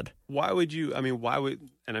heating pad. Why would you? I mean,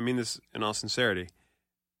 and I mean this in all sincerity,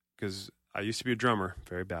 because I used to be a drummer,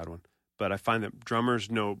 very bad one. But I find that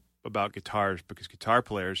drummers know about guitars because guitar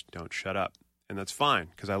players don't shut up. And that's fine,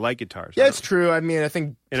 because I like guitars. Yeah, it's true. I mean, I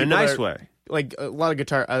think in a nice way. Like a lot of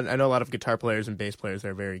guitar, I know a lot of guitar players and bass players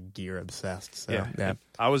are very gear obsessed. So, yeah.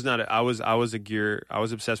 I was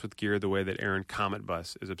obsessed with gear the way that Aaron Comet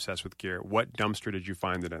Bus is obsessed with gear. What dumpster did you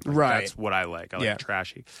find it in? Right. That's what I like. I like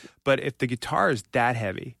trashy. But if the guitar is that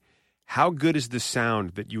heavy, how good is the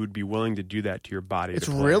sound that you would be willing to do that to your body? It's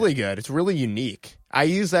really good. It's really unique. I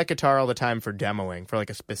use that guitar all the time for demoing for like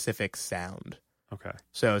a specific sound. Okay.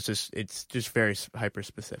 So it's just very hyper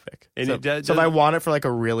specific. And so, it does, so if I want it for like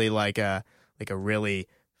a really like a really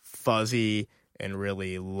fuzzy and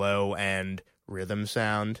really low end rhythm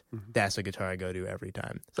sound, that's a guitar I go to every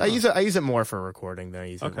time. So I use it more for recording than I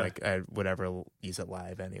use it like I would ever use it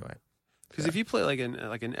live anyway. Because if you play like an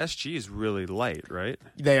SG is really light, right?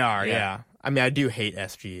 They are, yeah. I mean, I do hate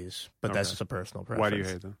SGs, but that's just a personal preference. Why do you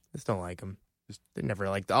hate them? I just don't like them. They never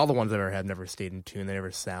all the ones I've ever had never stayed in tune. They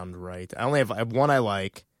never sound right. I have one I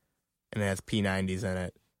like, and it has P90s in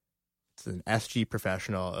it. It's an SG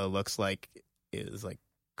Professional. It looks like it is like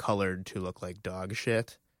colored to look like dog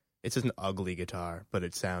shit. It's just an ugly guitar, but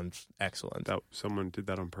it sounds excellent. Someone did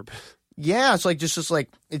that on purpose. Yeah, it's like just like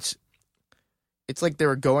it's like they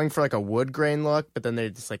were going for like a wood grain look, but then they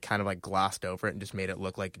just like kind of like glossed over it and just made it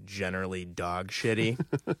look like generally dog shitty.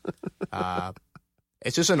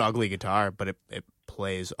 It's just an ugly guitar, but it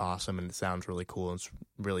plays awesome and it sounds really cool and it's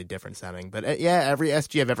really different sounding. But every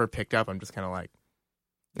SG I've ever picked up, I'm just kind of like,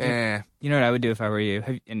 eh. You know what I would do if I were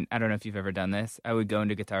you? And I don't know if you've ever done this. I would go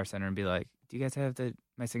into Guitar Center and be like, "Do you guys have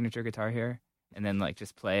my signature guitar here?" And then like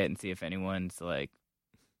just play it and see if anyone's like.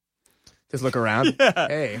 Just look around. Yeah.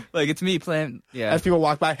 Hey. Like, it's me playing. Yeah. As people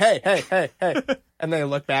walk by, hey. And they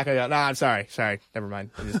look back and go, I'm sorry. Never mind.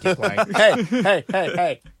 And just keep playing.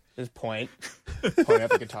 Hey. Just point at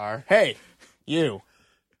the guitar. Hey, you.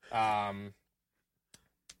 Yeah,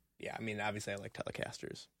 I mean, obviously I like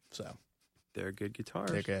Telecasters. So. They're good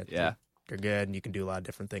guitars. They're good. Yeah. They're good, and you can do a lot of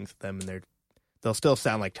different things with them, and they'll still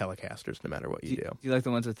sound like Telecasters no matter what you do. Do you like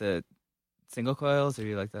the ones with the single coils, or do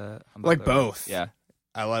you like the humbucker? Like both. Yeah.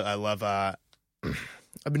 I love I've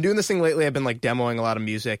been doing this thing lately. I've been like demoing a lot of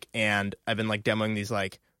music, and I've been like demoing these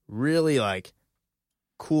like really like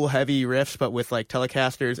cool heavy riffs, but with like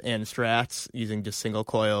Telecasters and Strats using just single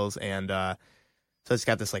coils, and so it's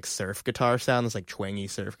got this like surf guitar sound, this like twangy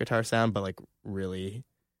surf guitar sound, but like really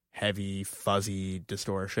heavy fuzzy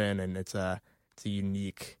distortion, and it's a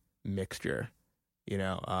unique mixture, you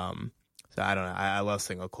know. So I don't know. I love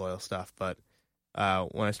single coil stuff, but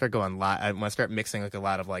when I start going live, when I start mixing like a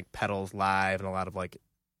lot of like pedals live and a lot of like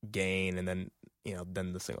gain, and then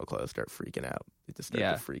then the single coils start freaking out. It just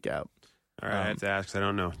starts to freak out. All right, I have to ask 'cause I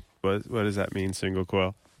don't know. What does that mean, single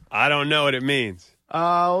coil? I don't know what it means.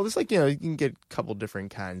 Well, there's like you can get a couple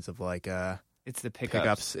different kinds of like it's the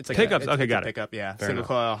pickups. It's like pickups. Okay, got it. Pickup, yeah. Fair Single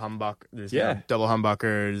coil humbucker. There's double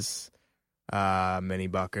humbuckers, mini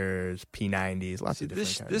buckers, P90s, lots of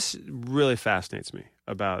different kinds. This really fascinates me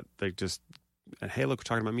about like just. And hey, look, we're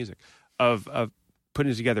talking about music of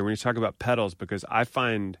putting it together when you talk about pedals, because I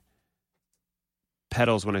find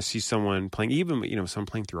pedals when I see someone playing, even someone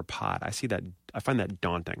playing through a pod, I find that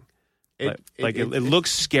daunting. It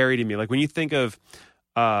looks scary to me. Like when you think of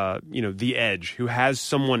The Edge, who has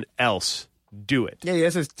someone else do it. Yeah, he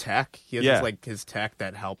has his tech. He has his tech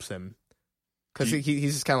that helps him Because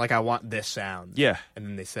he's just kind of like, I want this sound. Yeah. And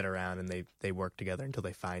then they sit around and they work together until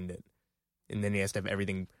they find it. And then he has to have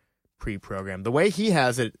everything pre-programmed. The way he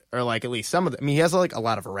has it, or like at least some of he has like a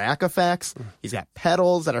lot of rack effects. He's got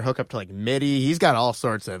pedals that are hooked up to like MIDI. He's got all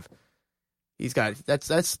sorts of. But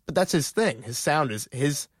that's his thing. His sound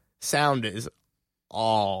is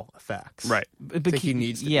all effects. Right. But he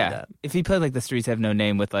needs to do that. If he played like The Streets Have No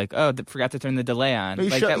Name with like, forgot to turn the delay on,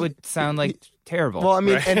 like that would sound like terrible. Well, I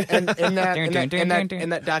mean, and in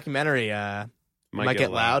that documentary, Might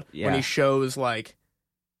Get Loud, when he shows like,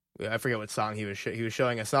 I forget what song he was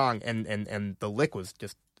showing a song, and the lick was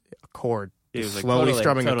just a chord, it was like slowly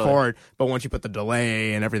strumming a chord. But once you put the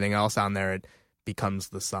delay and everything else on there, it becomes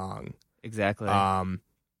the song. Exactly.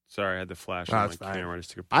 Sorry, I had the flash on my camera. I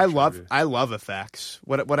just took a picture I love effects.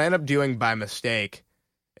 What I end up doing by mistake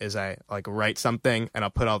is I like write something and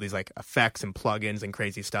I'll put all these like effects and plugins and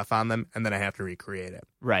crazy stuff on them, and then I have to recreate it.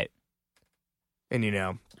 Right.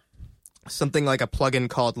 And something like a plugin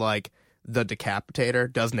called like the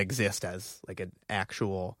Decapitator doesn't exist as like an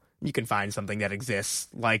actual. You can find something that exists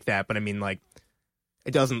like that, but I mean like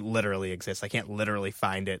it doesn't literally exist. I can't literally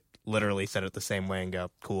find it, literally set it the same way and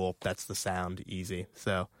go, cool, that's the sound, easy.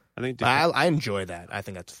 So I think I enjoy that. I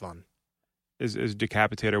think that's fun. Is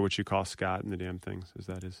Decapitator what you call Scott in the damn things? Is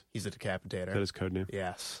that his? He's a Decapitator. Is that his code name?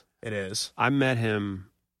 Yes, it is. I met him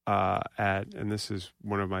and this is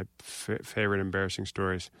one of my favorite embarrassing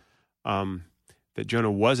stories, that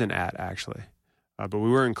Jonah wasn't at actually, but we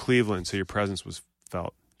were in Cleveland, so your presence was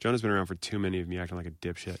felt. Jonah's been around for too many of me acting like a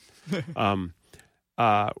dipshit.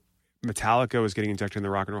 Metallica was getting inducted in the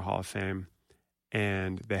Rock and Roll Hall of Fame,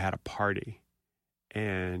 and they had a party.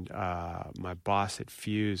 And my boss at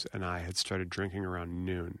Fuse and I had started drinking around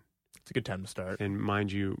noon. It's a good time to start. And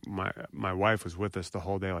mind you, my wife was with us the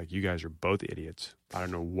whole day. Like, you guys are both idiots. I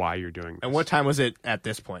don't know why you're doing this. And what time was it at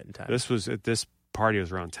this point in time? This party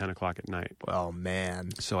was around 10 o'clock at night. Oh, man.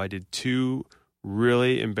 So I did two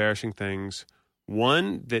really embarrassing things.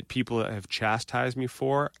 One that people have chastised me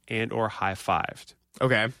for and or high-fived.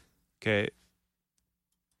 Okay.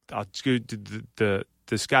 I'll just go to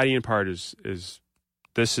the Scott Ian part is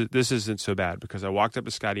this isn't so bad because I walked up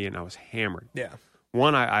to Scott Ian and I was hammered. Yeah.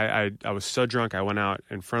 One, I was so drunk I went out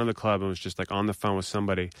in front of the club and was just like on the phone with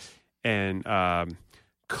somebody, and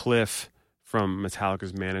Cliff from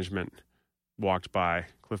Metallica's management walked by.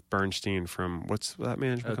 Cliff Bernstein from what's that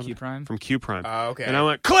management company? Q Prime? From Q Prime. Oh, okay. And I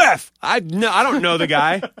went, Cliff! I don't know the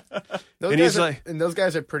guy. Those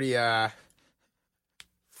guys are pretty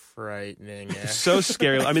frightening. So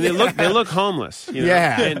scary. I mean, they look homeless.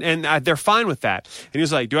 Yeah. And they're fine with that. And he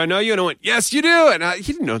was like, do I know you? And I went, yes, you do. And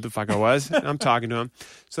he didn't know what the fuck I was. And I'm talking to him.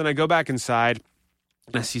 So then I go back inside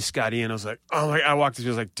and I see Scotty and I was like, oh my, I walked in. He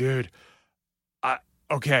was like, dude,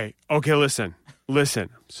 okay, listen. I'm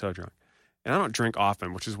so drunk. And I don't drink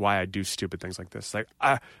often, which is why I do stupid things like this. Like,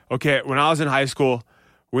 when I was in high school,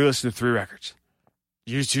 we listened to 3 records.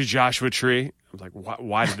 U2, Joshua Tree. I was like,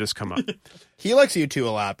 why did this come up? He likes U2 a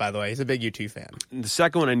lot, by the way. He's a big U2 fan. And the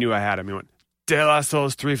second one I knew I had him. He went, De La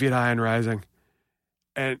Soul's 3 Feet High and Rising,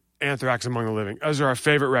 and Anthrax Among the Living. Those are our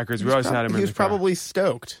favorite records. We always had him in the car. He was probably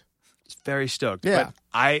stoked. Very stoked. Yeah.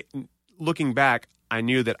 But looking back, I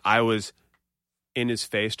knew that I was in his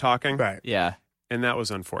face talking. Right. Yeah. And that was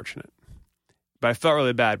unfortunate. But I felt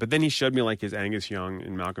really bad. But then he showed me like his Angus Young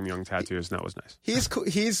and Malcolm Young tattoos, and that was nice. He's cool.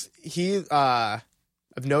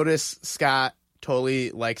 I've noticed Scott totally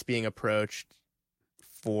likes being approached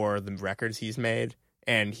for the records he's made,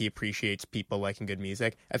 and he appreciates people liking good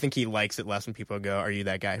music. I think he likes it less when people go, "Are you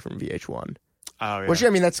that guy from VH1?" Oh, yeah. Which, I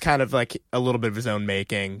mean, that's kind of like a little bit of his own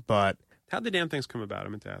making, but... How'd the damn things come about? I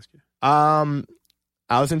meant to ask you. I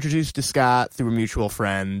was introduced to Scott through a mutual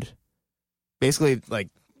friend. Basically, like,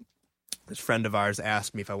 this friend of ours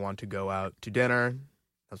asked me if I wanted to go out to dinner.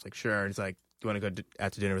 I was like, sure. And he's like, do you want to go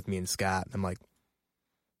out to dinner with me and Scott? And I'm like,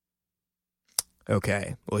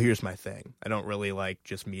 okay, well, here's my thing. I don't really like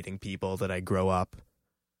just meeting people that I grow up,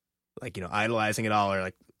 like, idolizing at all, or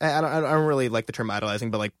like, I don't really like the term idolizing,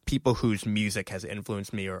 but like people whose music has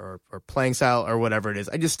influenced me or playing style or whatever it is.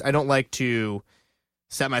 I don't like to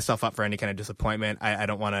set myself up for any kind of disappointment. I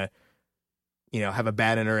don't want to, have a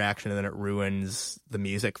bad interaction and then it ruins the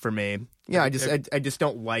music for me. Yeah, I just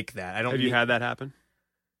don't like that. I don't. Have you had that happen?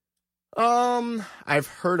 I've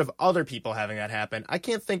heard of other people having that happen. I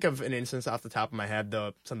can't think of an instance off the top of my head,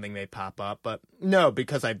 though something may pop up, but no,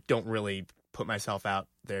 because I don't really put myself out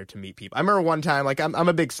there to meet people. I remember one time, like, I'm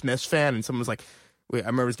a big Smiths fan, and someone was like, I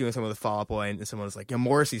remember I was doing something with Fall Out Boy, and someone was like,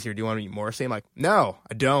 Morrissey's here, do you want to meet Morrissey? I'm like, no,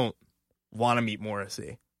 I don't want to meet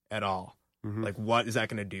Morrissey at all. Mm-hmm. Like, what is that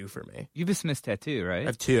going to do for me? You have a Smiths tattoo, right? I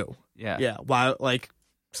have 2. Yeah. Yeah. Why, like,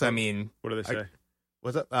 So I mean, What do they say?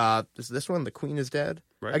 what's up? Is this one The Queen is Dead?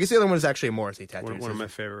 Right. I guess the other one is actually a Morrissey tattoo. One of my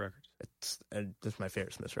favorite records. It's my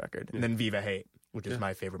favorite Smiths record, and then Viva Hate, which is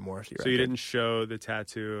my favorite Morrissey record. So you didn't show the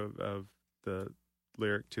tattoo of the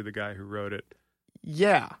lyric to the guy who wrote it?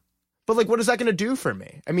 Yeah. But, like, what is that going to do for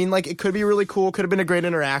me? I mean, like, it could be really cool. Could have been a great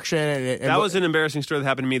interaction. And That was an embarrassing story that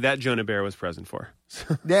happened to me that Jonah Bear was present for.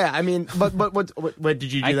 Yeah, I mean, but what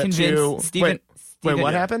did you do I that convinced to? Stephen. Wait,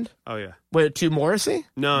 what Yeah. happened? Oh, yeah. Wait, to Morrissey?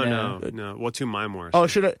 No. Well, to my Morris. Oh,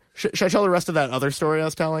 should I tell the rest of that other story I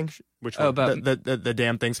was telling? Which Oh, one? about The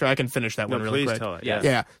damn thing story. I can finish that No, one really please quick. tell it. Yes.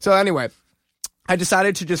 Yeah. So anyway, I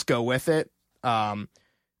decided to just go with it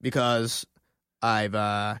because I've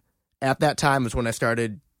at that time was when I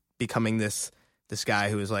started becoming this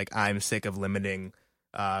guy who was like, I'm sick of limiting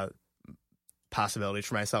possibilities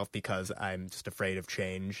for myself because I'm just afraid of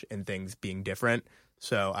change and things being different.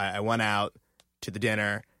 So I went out to the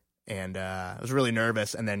dinner and I was really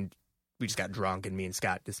nervous, and then we just got drunk, and me and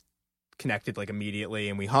Scott just connected like immediately,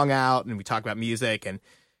 and we hung out and we talked about music, and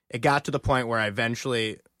it got to the point where I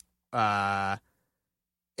eventually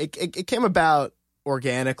it came about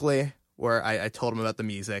organically, where I told him about the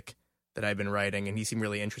music that I'd been writing, and he seemed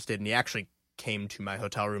really interested, and he actually came to my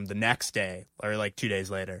hotel room the next day, or like 2 days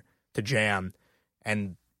later, to jam,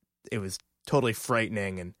 and it was totally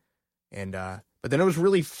frightening, and but then it was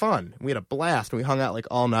really fun. We had a blast, and we hung out like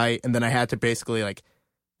all night, and then I had to basically like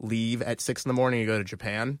leave at 6 a.m. and go to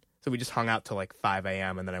Japan. So we just hung out till like 5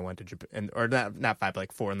 a.m. and then I went to Japan, or not 5, but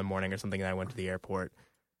like 4 a.m. or something, and I went to the airport,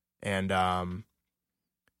 and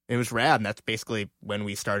it was rad. And that's basically when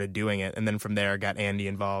we started doing it. And then from there, got Andy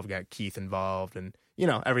involved, got Keith involved, and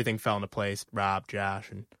everything fell into place. Rob, Josh,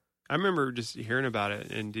 and I remember just hearing about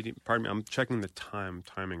it, and pardon me, I'm checking the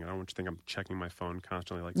timing. I don't want you to think I'm checking my phone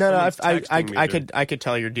constantly. Like, no, someone's I texting me I could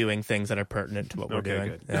tell you're doing things that are pertinent to what we're Okay, doing.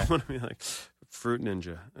 good. Yeah. I want to be like Fruit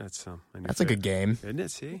Ninja. That's my new That's a good game. Isn't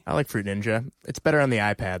it? See? I like Fruit Ninja. It's better on the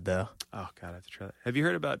iPad though. Oh God, I have to try that. Have you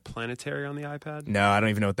heard about Planetary on the iPad? No, I don't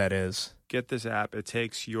even know what that is. Get this app. It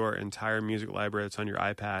takes your entire music library that's on your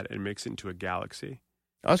iPad and makes it into a galaxy.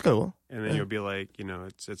 Oh, that's cool. And then you'll be like,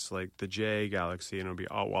 it's like the J Galaxy, and it'll be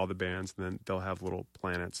all the bands, and then they'll have little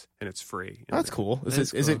planets, and it's free. Oh, that's cool. Is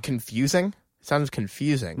That's cool. it confusing? It sounds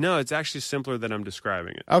confusing. No, it's actually simpler than I'm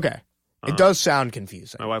describing it. Okay. It does sound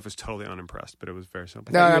confusing. My wife was totally unimpressed, but it was very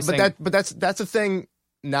simple. No, you were but saying- that's a thing.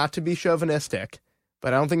 Not to be chauvinistic,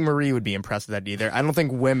 but I don't think Marie would be impressed with that either. I don't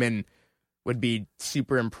think women would be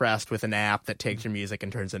super impressed with an app that takes your music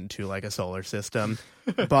and turns it into like a solar system.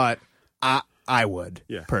 But I would,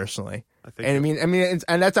 personally. I think And I mean,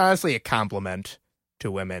 and that's honestly a compliment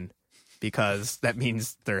to women, because that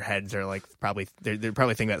means their heads are like they're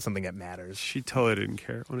probably thinking about something that matters. she totally didn't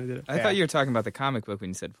care when I did it. I thought you were talking about the comic book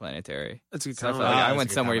when you said Planetary. That's a good So I felt comment. like I that's a went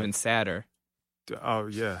good somewhere comment. even sadder. Oh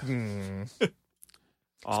yeah.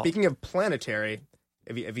 Speaking of Planetary,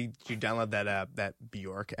 did you download that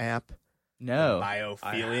Bjork app? No.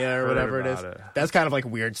 Biophilia or heard whatever it is. about it. That's kind of like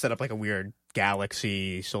weird, set up like a weird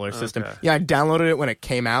galaxy solar system. Okay. Yeah, I downloaded it when it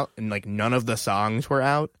came out, and like none of the songs were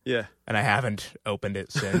out, Yeah, and I haven't opened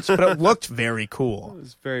it since. But it looked very it cool.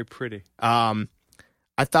 was very pretty.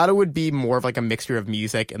 I thought it would be more of like a mixture of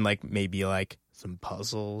music and like maybe like some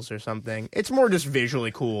puzzles or something. It's more just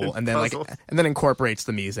visually cool, and then Puzzles. and then incorporates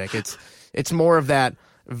the music. It's more of that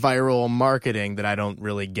viral marketing that I don't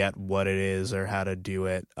really get what it is or how to do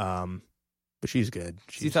it. But she's good.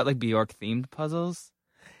 So you thought like Bjork themed puzzles?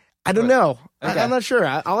 I don't know. Okay. I'm not sure.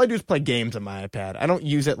 All I do is play games on my iPad. I don't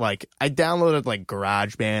use it like I downloaded like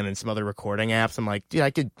GarageBand and some other recording apps. I'm like,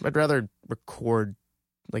 dude, I'd rather record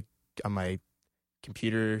like on my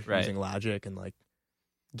computer Right. using Logic and like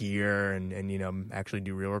Gear and actually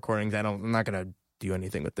do real recordings. I'm not gonna do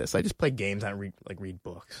anything with this. I just play games. I don't read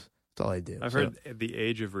books. That's all I do. I've heard the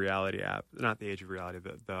Age of Reality app. Not the Age of Reality.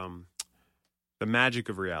 The Magic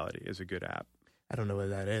of Reality is a good app. I don't know what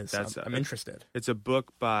that is. I'm interested. It's a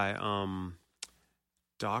book by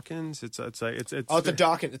Dawkins. It's It's a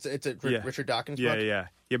Dawkins. It's a Yeah. Richard Dawkins Yeah, book. yeah,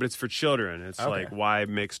 but it's for children. It's Okay. like why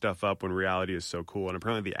make stuff up when reality is so cool. And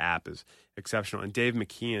apparently the app is exceptional. And Dave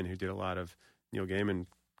McKeon, who did a lot of Neil Gaiman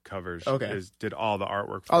covers, did all the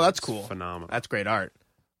artwork. For Oh, it. that's It's cool. phenomenal. That's great art.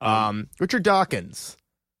 Richard Dawkins.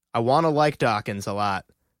 I want to like Dawkins a lot,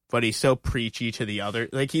 but he's so preachy to the other.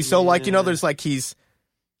 Like he's so like there's like he's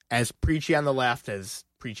as preachy on the left as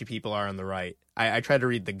preachy people are on the right. I tried to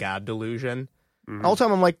read The God Delusion. Mhm. All the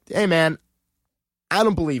time I'm like, hey man, I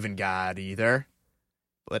don't believe in God either,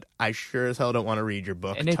 but I sure as hell don't want to read your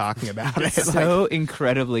book And it's- talking about it. It's so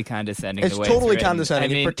incredibly condescending. It's the way totally written.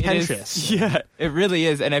 condescending. I mean, It's pretentious. Yeah, it really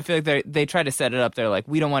is. And I feel like they try to set it up. They're like,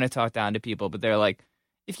 we don't want to talk down to people, but they're like,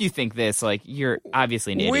 if you think this, like, you're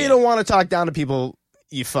obviously an idiot. We don't want to talk down to people.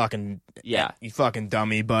 You fucking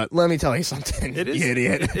dummy. But let me tell you something. It is, you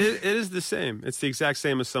idiot. It is the same. It's the exact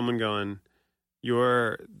same as someone going,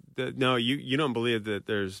 you don't believe that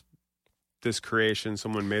there's this creation,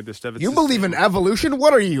 someone made this stuff. It's You believe in evolution?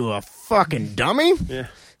 What are you, a fucking dummy? Yeah.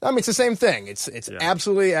 I mean, it's the same thing. It's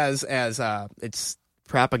absolutely as it's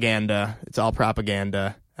propaganda. It's all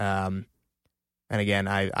propaganda. And again,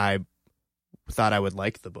 I thought I would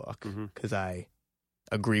like the book because I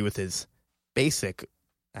agree with his basic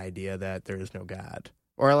idea that there is no God,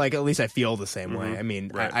 or like at least I feel the same way. I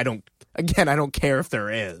mean, right. I don't care if there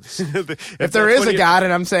is. if there is a God,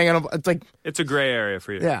 and I'm saying it's like it's a gray area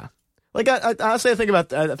for you. Yeah, like I honestly think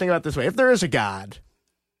about it this way: if there is a God,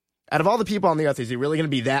 out of all the people on the earth, is he really going to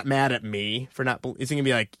be that mad at me for not? Is he going to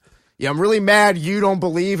be like, yeah, I'm really mad you don't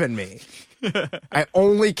believe in me. I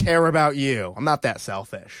only care about you. I'm not that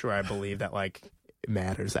selfish, where I believe that like it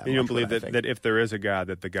matters that much. You don't believe that if there is a God,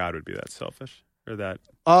 that the God would be that selfish or that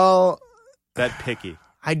picky?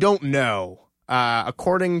 I don't know.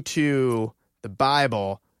 According to the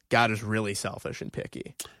Bible, God is really selfish and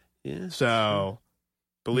picky. Yeah. So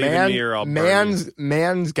believe in me or I'll burn you.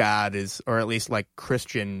 Man's God is, or at least like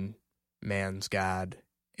Christian man's God,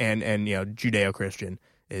 and Judeo-Christian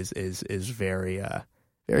is very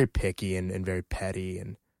very picky and very petty,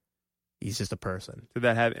 and he's just a person. Did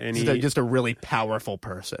that have any? Just a really powerful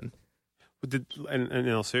person. And in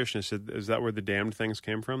all seriousness, is that where the damned things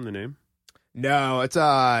came from? The name? No,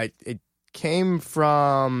 it came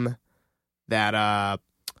from that.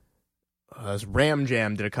 Ram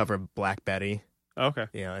Jam did a cover of Black Betty. Okay.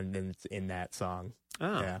 And then it's in that song.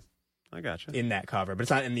 Oh, yeah, I gotcha. In that cover, but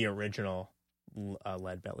it's not in the original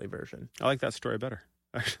Lead Belly version. I like that story better.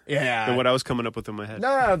 Yeah. Than what I was coming up with in my head.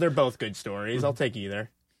 No, they're both good stories. I'll take either.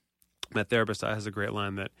 My therapist has a great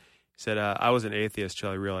line that he said, I was an atheist till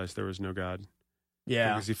I realized there was no God.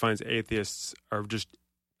 Yeah. Because he finds atheists are just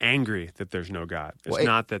angry that there's no God. It's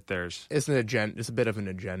not that there's... It's an agenda. It's a bit of an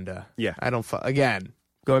agenda. Yeah. I don't... Again,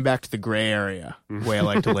 going back to the gray area, the way I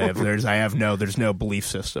like to live, there's no belief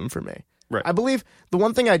system for me. Right. I believe the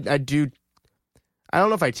one thing I do... I don't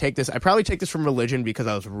know if I take this... I probably take this from religion because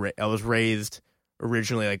I was raised...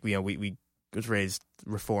 Originally, like, we was raised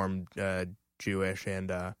Reformed Jewish,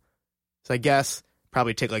 and so I guess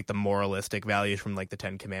probably take like the moralistic values from like the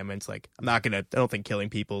Ten Commandments. Like, I don't think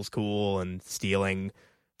killing people is cool, and stealing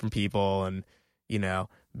from people, and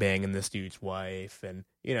banging this dude's wife, and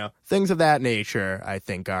things of that nature. I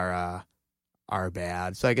think are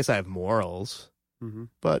bad. So I guess I have morals,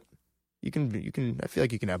 but. You can. I feel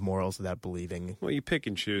like you can have morals without believing. Well, you pick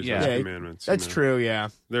and choose those commandments. That's true. Yeah.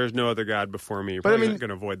 There's no other God before me. You're But probably not going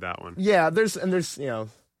to avoid that one. Yeah. There's some. There's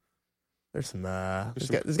some.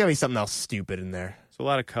 There's got to be something else stupid in there. It's a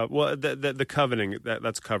lot of the coveting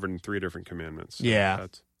that's covered in 3 different commandments. So yeah.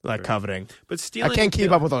 That's like coveting. But stealing. I can't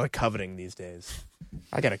keep up with all the coveting these days.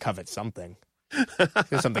 I gotta covet something.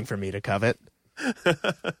 There's something for me to covet.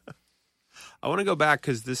 I want to go back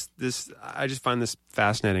because this I just find this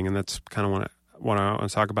fascinating, and that's kind of what I want to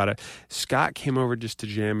talk about it. Scott came over just to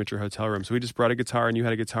jam at your hotel room, so he just brought a guitar, and you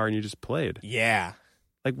had a guitar, and you just played. Yeah,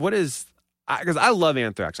 like what is? Because I love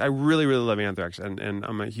Anthrax, I really really love Anthrax, and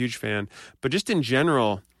I'm a huge fan. But just in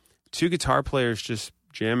general, 2 guitar players just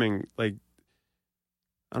jamming, like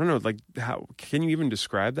I don't know, like how can you even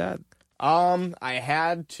describe that? I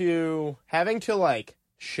having to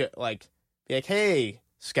be like, hey,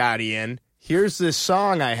 Scotty, here's this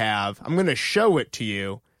song I have. I'm going to show it to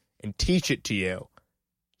you and teach it to you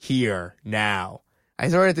here, now. I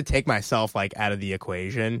sort of had to take myself, like, out of the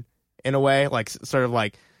equation in a way, like, sort of,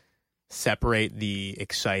 like, separate the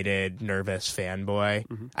excited, nervous fanboy.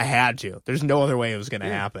 I had to. There's no other way it was going to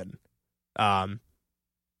happen. And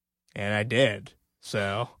I did.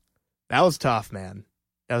 So that was tough, man.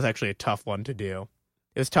 That was actually a tough one to do.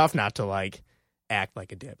 It was tough not to, like, act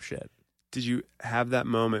like a dipshit. Did you have that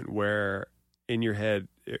moment where in your head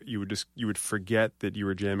you would forget that you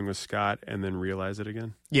were jamming with Scott and then realize it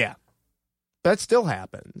again? Yeah. That still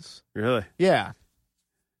happens. Really? Yeah.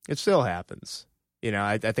 It still happens.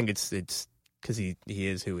 I think it's because he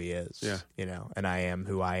is who he is. Yeah. And I am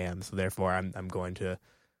who I am. So therefore I'm going to,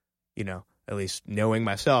 at least knowing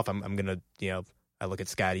myself, I'm going to, I look at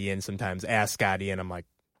Scott Ian sometimes, ask Scott Ian, I'm like,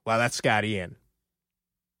 wow, that's Scott Ian.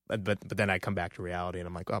 But then I come back to reality and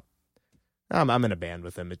I'm like, oh, I'm in a band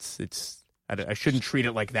with him. I shouldn't treat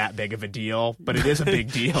it like that big of a deal, but it is a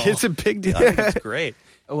big deal. It's a big deal. I think it's great.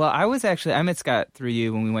 Well, I met Scott through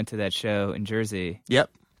you when we went to that show in Jersey. Yep.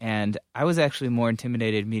 And I was actually more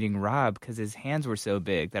intimidated meeting Rob because his hands were so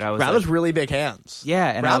big that I was. Rob has really big hands. Yeah,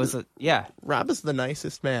 and Rob is the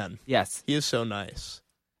nicest man. Yes, he is so nice.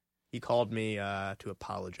 He called me to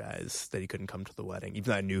apologize that he couldn't come to the wedding,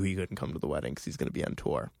 even though I knew he couldn't come to the wedding because he's going to be on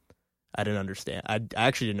tour. I didn't understand. I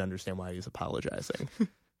actually didn't understand why he was apologizing.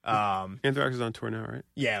 Anthrax is on tour now, right?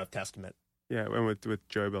 Yeah, with Testament. Yeah, and with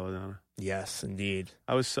Joey Belladonna. Yes, indeed.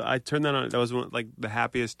 I turned that on. That was like the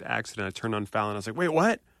happiest accident. I turned on Fallon. I was like, wait,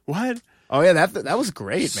 what? What? Oh yeah, that was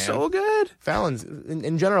great, man. So good. Fallon's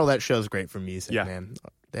in general. That show's great for music, Yeah. man.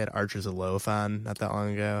 They had Archers of Loaf on not that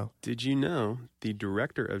long ago. Did you know the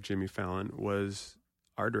director of Jimmy Fallon was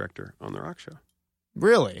our director on The Rock Show?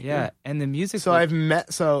 Really? Yeah, and the music. So I've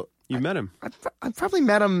met. So You met him I've probably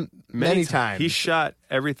met him many times. He shot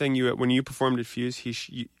everything when you performed at Fuse.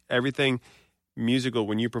 Everything musical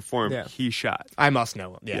when you performed. Yeah. He shot. I must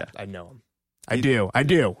know him. Yeah, Yeah. I know him. I do.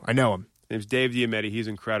 I know him. His name's Dave Diametti. He's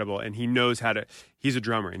incredible, and he knows how to. He's a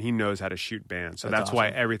drummer, and he knows how to shoot bands. So that's why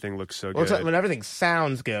awesome. everything looks so Well, good. it's when everything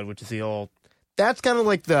sounds good, which is the old. That's kind of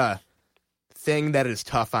like the thing that is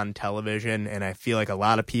tough on television, and I feel like a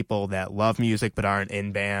lot of people that love music but aren't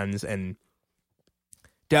in bands and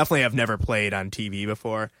definitely have never played on TV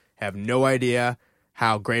before have no idea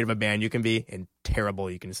how great of a band you can be and terrible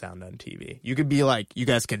you can sound on TV. You could be like, you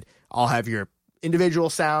guys could all have your individual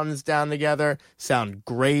sounds down together, sound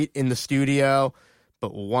great in the studio,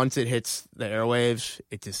 but once it hits the airwaves,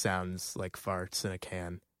 it just sounds like farts in a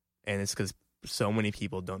can. And it's because so many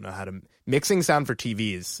people don't know how to... Mixing sound for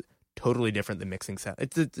TV is totally different than mixing sound.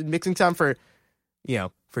 It's mixing sound for,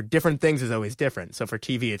 for different things is always different. So for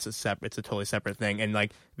TV, it's a totally separate thing. And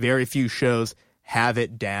like very few shows have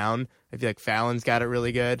it down. I feel like Fallon's got it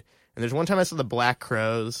really good. And there's one time I saw the Black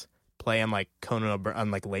Crowes play on like on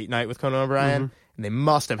like Late Night with Conan O'Brien, and they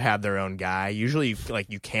must have had their own guy. Usually, like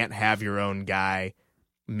you can't have your own guy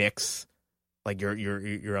mix, like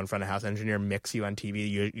your own front of house engineer mix you on TV.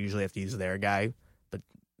 You usually have to use their guy, but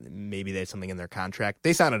maybe there's something in their contract.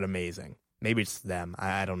 They sounded amazing. Maybe it's them.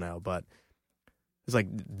 I don't know, but it's like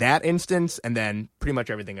that instance, and then pretty much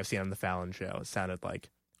everything I've seen on the Fallon show. It sounded like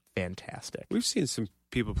fantastic. We've seen some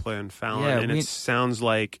people play on Fallon, Yeah, and it sounds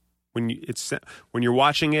like when you're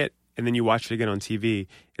watching it and then you watch it again on TV,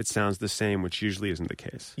 it sounds the same, which usually isn't the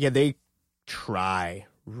case. Yeah, they try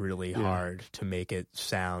really hard to make it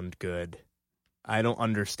sound good. I don't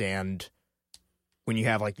understand when you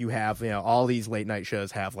have all these late night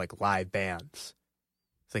shows have like live bands.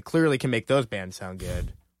 So they clearly can make those bands sound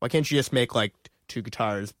good. Why can't you just make like two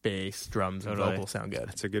guitars, bass, drums, and vocals sound good?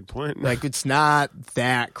 That's a good point. Like, it's not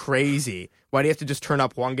that crazy. Why do you have to just turn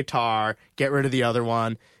up one guitar, get rid of the other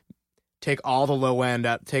one, take all the low end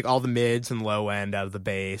out, take all the mids and low end out of the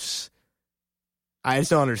bass? I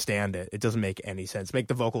just don't understand it. It doesn't make any sense. Make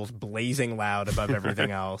the vocals blazing loud above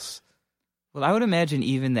everything else. Well, I would imagine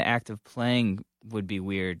even the act of playing would be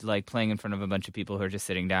weird, like playing in front of a bunch of people who are just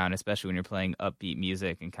sitting down, especially when you're playing upbeat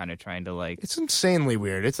music and kind of trying to like... It's insanely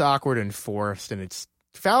weird. It's awkward and forced, and it's...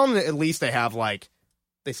 Fallon, at least they have like...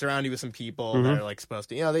 They surround you with some people that are like supposed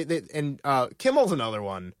to... they Kimmel's another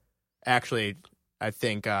one. Actually, I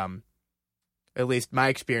think at least my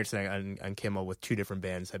experience on Kimmel with two different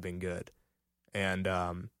bands have been good. And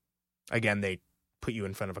again, they put you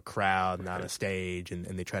in front of a crowd, not a stage, and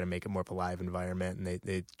they try to make it more of a live environment, and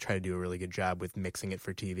they try to do a really good job with mixing it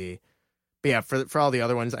for TV. But yeah, for all the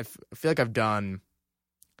other ones, I feel like I've done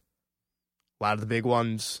a lot of the big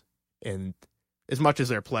ones, and as much as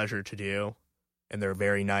they're a pleasure to do, and they're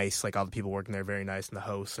very nice, like all the people working there are very nice, and the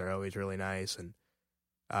hosts are always really nice, and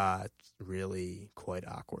it's really quite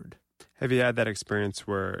awkward. Have you had that experience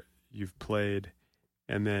where you've played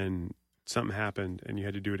and then something happened and you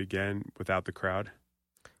had to do it again without the crowd?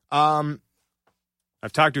 I've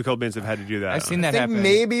talked to a couple bands that have had to do that. I've seen that I think happen.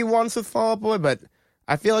 maybe once with Fall Out Boy, but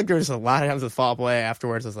I feel like there's a lot of times with Fall Out Boy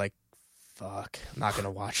afterwards. It's like, fuck, I'm not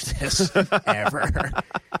gonna watch this ever.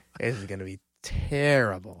 This is gonna be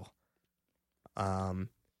terrible.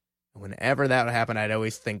 Whenever that would happen, I'd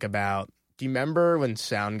always think about. Do you remember when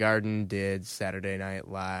Soundgarden did Saturday Night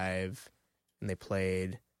Live and they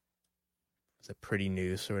played? Was it Pretty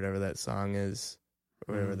Noose or whatever that song is?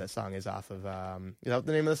 Or whatever that song is off of. You know what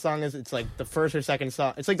the name of the song is? It's like the first or second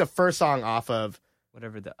song. It's like the first song off of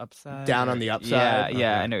Whatever the upside. Down on the Upside.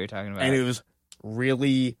 Yeah, I know what you're talking about. And it was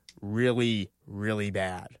really, really, really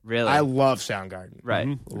bad. Really? I love Soundgarden.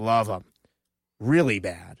 Right. Love them. Really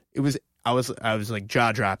bad. It was. I was like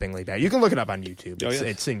jaw-droppingly bad. You can look it up on YouTube.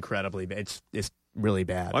 It's incredibly bad. It's really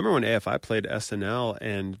bad. Well, I remember when AFI played SNL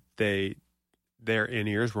and their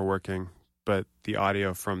in-ears were working, but the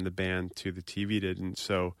audio from the band to the TV didn't.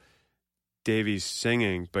 So Davey's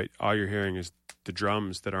singing, but all you're hearing is the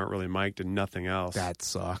drums that aren't really mic'd and nothing else. That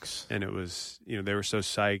sucks. And it was, they were so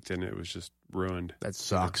psyched, and it was just ruined. That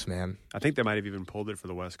sucks, man. I think they might have even pulled it for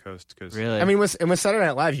the West Coast. Cause, Really? I mean, with Saturday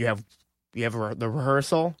Night Live, you have the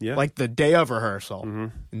rehearsal, like the day of rehearsal,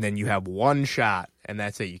 and then you have one shot, and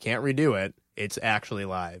that's it. You can't redo it. It's actually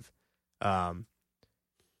live. I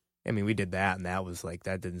mean, we did that, and that was like,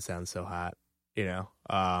 that didn't sound so hot, you know?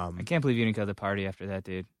 I can't believe you didn't go to the party after that,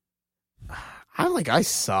 dude. I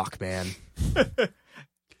suck, man.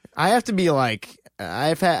 I have to be like,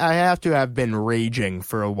 I have to have been raging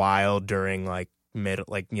for a while during like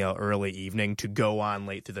early evening to go on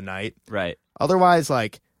late through the night. Right. Otherwise,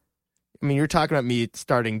 like, I mean, you're talking about me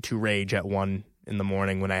starting to rage at 1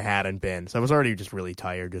 a.m. when I hadn't been. So I was already just really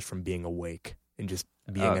tired just from being awake and just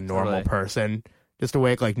being a normal person. Just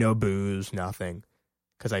awake, like no booze, nothing.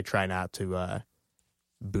 Because I try not to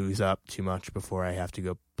booze up too much before I have to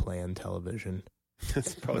go play on television.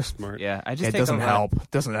 That's probably smart. Yeah, I just It take doesn't a lot.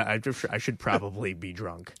 help. Doesn't I should probably be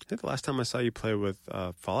drunk. I think the last time I saw you play with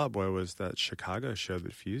Fall Out Boy was that Chicago show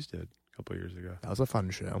that Fuse did a couple of years ago. That was a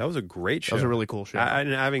fun show. That was a great show. That was a really cool show.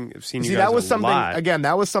 And having seen you See, guys that was something. live, Again,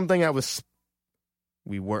 that was something that was.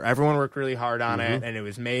 Everyone worked really hard on it, and it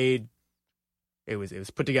was made. It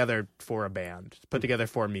was put together for a band, put together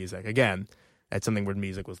for music. Again, that's something where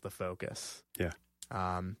music was the focus. Yeah.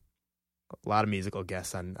 A lot of musical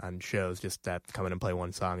guests on shows just that come in and play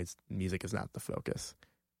one song. Music is not the focus.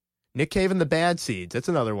 Nick Cave and the Bad Seeds. That's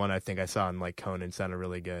another one I think I saw in like Conan. Sounded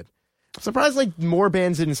really good. I'm surprised like more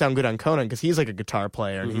bands didn't sound good on Conan because he's like a guitar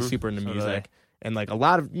player and he's super into music. And like a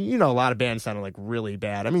lot of bands sounded like really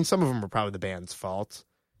bad. I mean, some of them were probably the band's fault.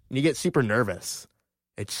 And you get super nervous.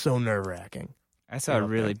 It's so nerve wracking. I saw a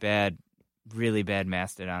really bad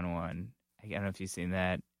Mastodon one. I don't know if you've seen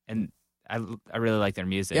that. And I really like their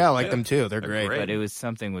music. Yeah, I like them too. They're great. But it was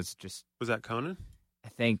something was just. was that Conan?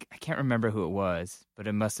 I can't remember who it was, but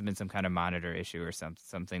it must have been some kind of monitor issue or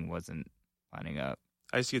something wasn't lining up.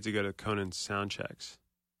 I used to get to go to Conan's sound checks.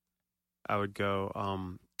 I would go,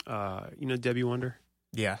 Debbie Wonder?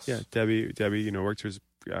 Yes. Yeah, Debbie, worked with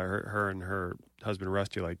her and her husband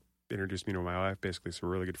Rusty, like, introduced me to my wife, basically, so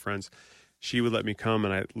we're really good friends. She would let me come,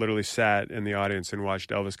 and I literally sat in the audience and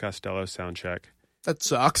watched Elvis Costello's sound check. That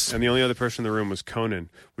sucks. And the only other person in the room was Conan,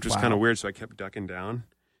 which was kind of weird, so I kept ducking down.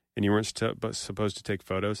 And you weren't supposed to take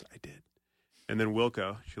photos. I did. And then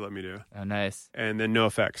Wilco, she let me do. Oh, nice. And then No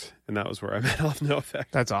Effects. And that was where I met off No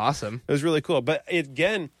Effects. That's awesome. It was really cool. But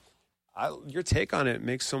again, your take on it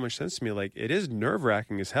makes so much sense to me. Like, it is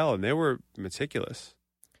nerve-wracking as hell, and they were meticulous.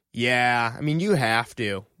 Yeah, I mean, you have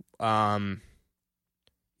to.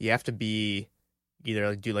 You have to be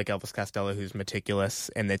either do like Elvis Costello, who's meticulous,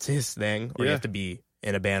 and it's his thing, or you have to be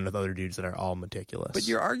in a band with other dudes that are all meticulous. But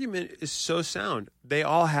your argument is so sound. They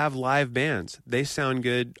all have live bands. They sound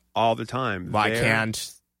good all the time. Why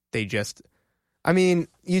can't they just... I mean,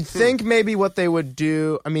 you'd think maybe what they would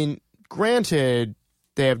do... I mean, granted,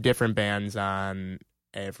 they have different bands on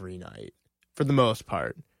every night, for the most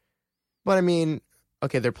part. But I mean...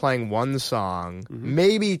 Okay, they're playing one song,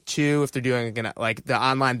 maybe two if they're doing like the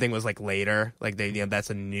online thing was like later, like that's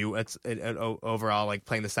a new. It's overall like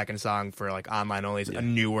playing the second song for like online only is a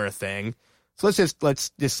newer thing. So let's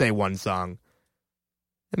just say one song.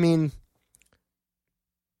 I mean,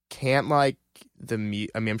 can't like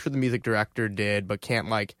I'm sure the music director did, but can't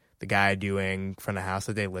like the guy doing front of house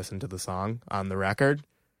that they listen to the song on the record.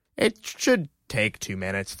 It should take 2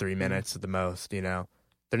 minutes, 3 minutes at the most. You know,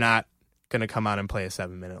 they're not going to come out and play a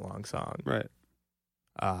 7-minute long song. Right.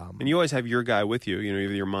 And you always have your guy with you,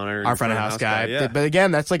 either your monitor, our front of house guy. Yeah. But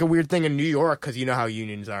again, that's like a weird thing in New York because you know how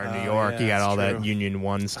unions are in New York. Yeah, you got all true. that Union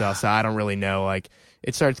 1 stuff. So I don't really know. Like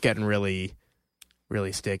it starts getting really,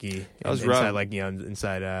 really sticky. That was inside, rough. like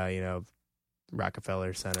inside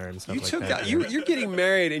Rockefeller Center and stuff You like that. you're getting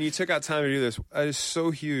married and you took out time to do this. That is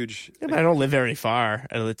so huge. Yeah, but I don't live very far.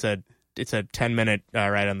 It's a 10-minute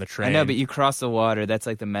ride on the train. I know, but you cross the water. That's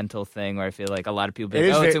like the mental thing where I feel like a lot of people It be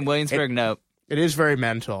is like, it's very- in Williamsburg. Nope. It is very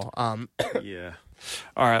mental. Yeah.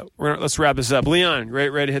 All right, let's wrap this up. Leon,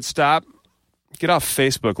 ready to hit stop? Get off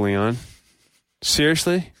Facebook, Leon.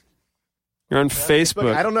 Seriously? You're on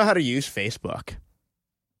Facebook. I don't know how to use Facebook.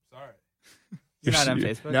 You're not on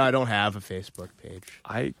Facebook? No, I don't have a Facebook page.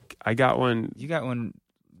 I got one. You got one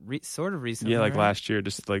sort of recently. Yeah, like right? last year.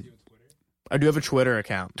 Just like I do have a Twitter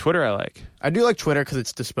account. Twitter, I like. I do like Twitter because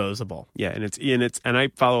it's disposable. Yeah, and I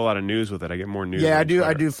follow a lot of news with it. I get more news. Yeah, on I do. I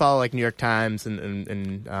Twitter. do follow like New York Times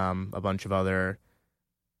and a bunch of other,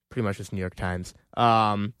 pretty much just New York Times.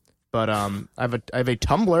 But I have a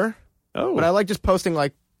Tumblr. Oh, But I like just posting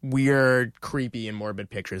like weird, creepy, and morbid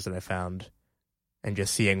pictures that I found, and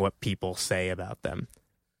just seeing what people say about them.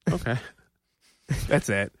 okay. That's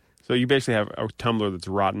it. So So you basically have a Tumblr that's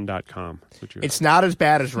rotten.com. It's not as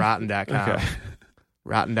bad as rotten.com. Okay.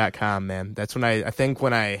 Rotten.com, man. That's when I think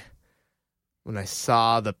when I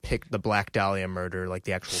saw the Black Dahlia murder, like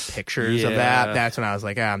the actual pictures of that, that's when I was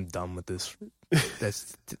like, I'm done with this.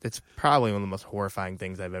 It's probably one of the most horrifying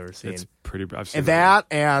things I've ever seen. It's pretty. I've seen And that,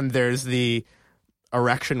 and there's the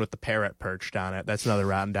erection with the parrot perched on it. That's another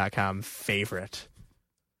Rotten.com favorite.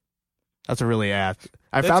 That's a really apt.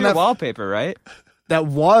 I That's found your that wallpaper, right? That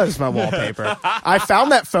was my wallpaper. I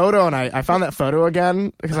found that photo, and I found that photo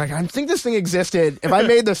again because I think this thing existed. If I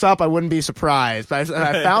made this up, I wouldn't be surprised. But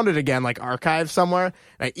I found it again, like archived somewhere.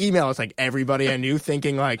 And I emailed it to, like, everybody I knew,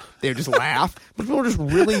 thinking like they would just laugh. But people were just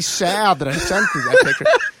really sad that I sent through that picture.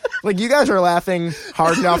 Like, you guys are laughing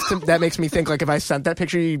hard enough that makes me think, like, if I sent that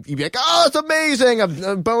picture, you'd be like, oh, it's amazing,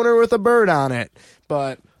 a boner with a bird on it.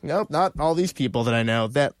 But nope, not all these people that I know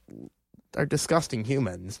that are disgusting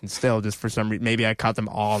humans, and still, just for some reason, maybe I caught them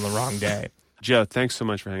all on the wrong day. Joe, thanks so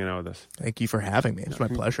much for hanging out with us. Thank you for having me. It's my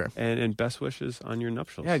pleasure. And best wishes on your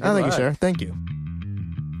nuptials. Yeah, Thank you, sir. Thank you.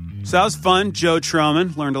 So that was fun. Joe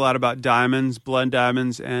Troman learned a lot about diamonds, blood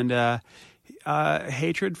diamonds, and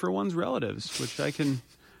hatred for one's relatives, which I can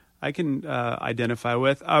identify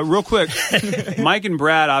with. Real quick, Mike and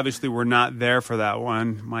Brad obviously were not there for that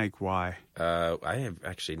one. Mike, why? I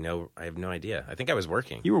have no idea. I think I was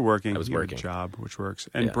working. You were working. I was You had working. a job, which works.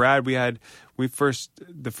 And Yeah. Brad,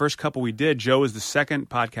 the first couple we did. Joe was the second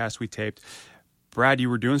podcast we taped. Brad, you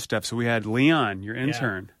were doing stuff. So we had Leon, your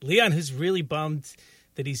intern. Yeah. Leon, who's really bummed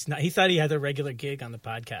that he's not. He thought he had a regular gig on the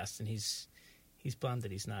podcast, and he's bummed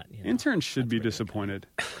that he's not. Interns should be disappointed,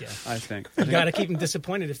 Yeah. I think. You got to keep them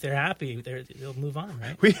disappointed. If they're happy, they'll move on,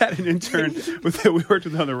 right? We had an intern that we worked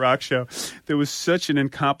with on the Rock Show that was such an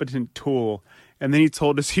incompetent tool. And then he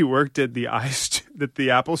told us he worked at the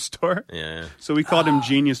Apple store. Yeah, So we called him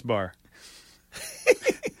Genius Bar.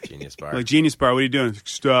 Genius Bar. Like, Genius Bar, what are you doing?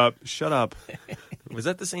 Stop. Shut up. Was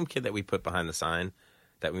that the same kid that we put behind the sign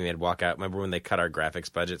that we made walk out? Remember when they cut our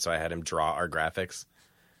graphics budget, so I had him draw our graphics?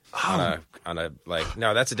 On a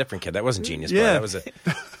no, that's a different kid. That wasn't Genius Bar.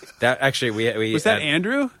 Yeah. That actually we Was that had,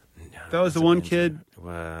 Andrew? No, That was the one kid.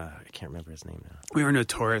 I can't remember his name now. We were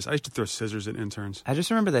notorious. I used to throw scissors at interns. I just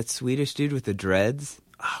remember that Swedish dude with the dreads.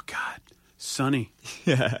 Oh, God. Sonny.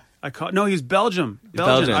 Yeah. He's Belgium.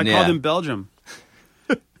 Belgian, I yeah. called him Belgium.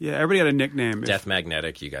 Yeah, everybody had a nickname. Death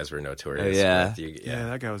Magnetic. You guys were notorious. Oh, yeah. with. Yeah,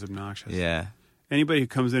 that guy was obnoxious. Yeah. Anybody who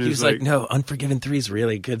comes in He and was is like, no, Unforgiven 3 is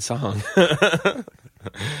really a good song.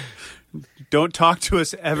 don't talk to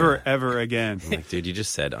us ever again. I'm like, dude, you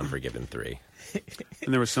just said Unforgiven 3.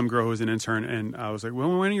 And there was some girl who was an intern, and I was like, when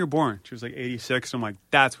are you born? She was like 86. I'm like,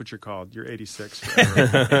 that's what you're called. You're 86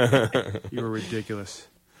 forever. You were ridiculous.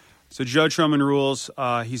 So Joe Troman rules.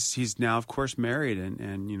 He's now, of course, married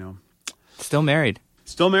and Still married.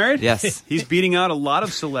 still married? Yes. He's beating out a lot of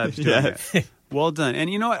celebs doing it. Well done. And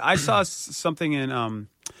you know what? I saw something in, I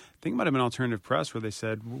think it might have been Alternative Press, where they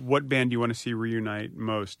said, what band do you want to see reunite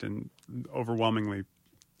most? And overwhelmingly,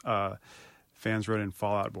 fans wrote in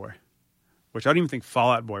Fall Out Boy, which I don't even think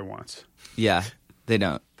Fall Out Boy wants. Yeah. They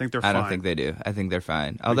don't. I think they're I fine. don't think they do. I think they're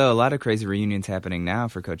fine. Although a lot of crazy reunions happening now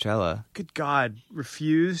for Coachella. Good God.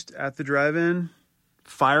 Refused at the drive-in.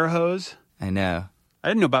 Fire Hose. I know. I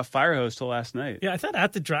didn't know about Fire Hose till last night. Yeah, I thought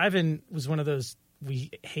At the Drive-In was one of those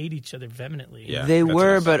we hate each other vehemently. Yeah. They that's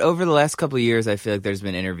were, awesome. but over the last couple of years, I feel like there's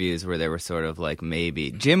been interviews where they were sort of like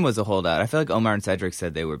maybe. Jim was a holdout. I feel like Omar and Cedric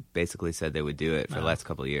said they would do it for the last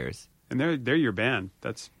couple of years. And they're your band.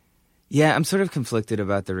 That's Yeah, I'm sort of conflicted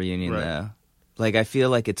about the reunion Right. though. Like, I feel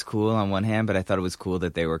like it's cool on one hand, but I thought it was cool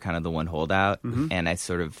that they were kind of the one holdout. Mm-hmm. And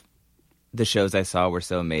the shows I saw were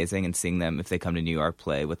so amazing, and seeing them, if they come to New York,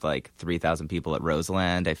 play with like 3,000 people at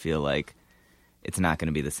Roseland, I feel like it's not going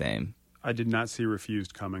to be the same. I did not see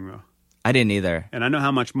Refused coming, though. I didn't either. And I know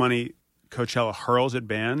how much money Coachella hurls at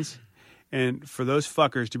bands. And for those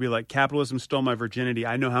fuckers to be like, capitalism stole my virginity,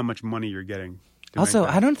 I know how much money you're getting. doing Also,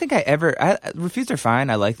 that. I don't think Refused are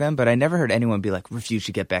fine. I like them, but I never heard anyone be like, Refused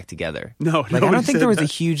should get back together. No, Like, I nobody don't think said there was that.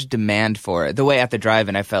 a huge demand for it. The way At the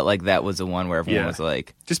Drive-In, I felt like that was the one where everyone Yeah. was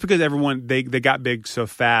like, Just because everyone, they got big so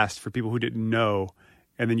fast for people who didn't know,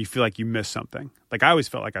 and then you feel like you missed something. Like, I always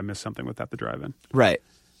felt like I missed something with At the Drive-In. right.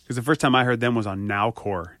 Because the first time I heard them was on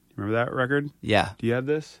Nowcore. Remember that record? Yeah. Do you have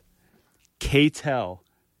this? K-Tel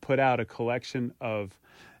put out a collection of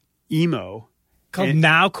emo Called And-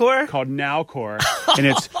 Nowcore? called Nowcore, and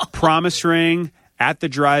it's Promise Ring, At the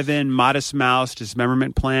Drive-In, Modest Mouse,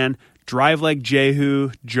 Dismemberment Plan, Drive Like Jehu,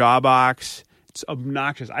 Jawbox. It's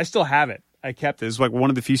obnoxious. I still have it. I kept it. It's like one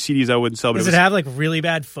of the few CDs I wouldn't sell. But Does it it was, have like really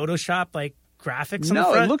bad Photoshop like graphics on the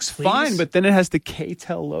No, front? it looks please? fine, but then it has the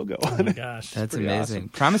K-Tel logo Oh on my it. gosh. That's pretty amazing. awesome.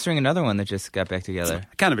 Promise Ring, another one that just got back together.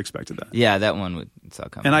 I kind of expected that. Yeah, that one would saw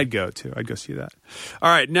coming. And I'd go, too. I'd go see that. All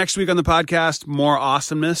right, next week on the podcast, more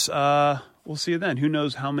awesomeness. We'll see you then. Who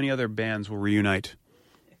knows how many other bands will reunite.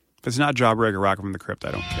 If it's not Jawbreaker, Rock from the Crypt,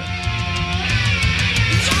 I don't care.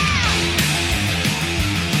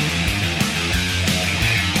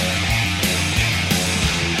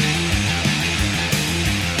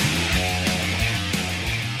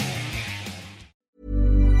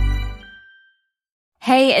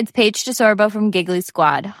 Hey, it's Paige DeSorbo from Giggly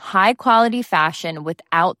Squad. High quality fashion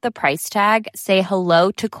without the price tag. Say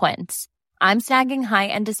hello to Quince. I'm snagging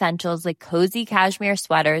high-end essentials like cozy cashmere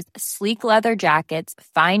sweaters, sleek leather jackets,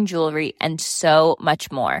 fine jewelry, and so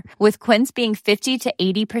much more. With Quince being 50 to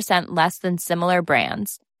 80% less than similar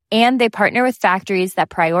brands. And they partner with factories that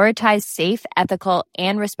prioritize safe, ethical,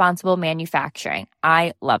 and responsible manufacturing.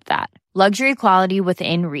 I love that. Luxury quality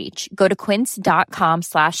within reach. Go to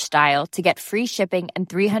quince.com/style to get free shipping and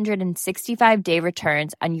 365-day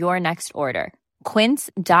returns on your next order.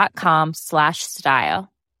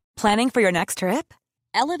 Quince.com/style. Planning for your next trip?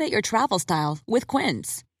 Elevate your travel style with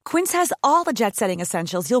Quince. Quince has all the jet-setting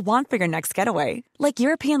essentials you'll want for your next getaway, like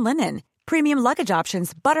European linen, premium luggage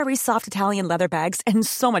options, buttery soft Italian leather bags, and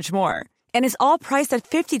so much more. And is all priced at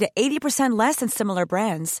 50 to 80% less than similar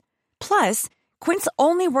brands. Plus, Quince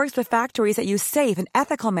only works with factories that use safe and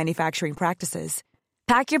ethical manufacturing practices.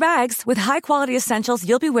 Pack your bags with high-quality essentials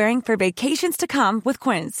you'll be wearing for vacations to come with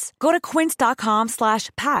Quince. Go to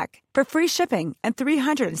quince.com/pack for free shipping and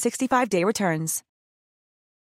 365-day returns.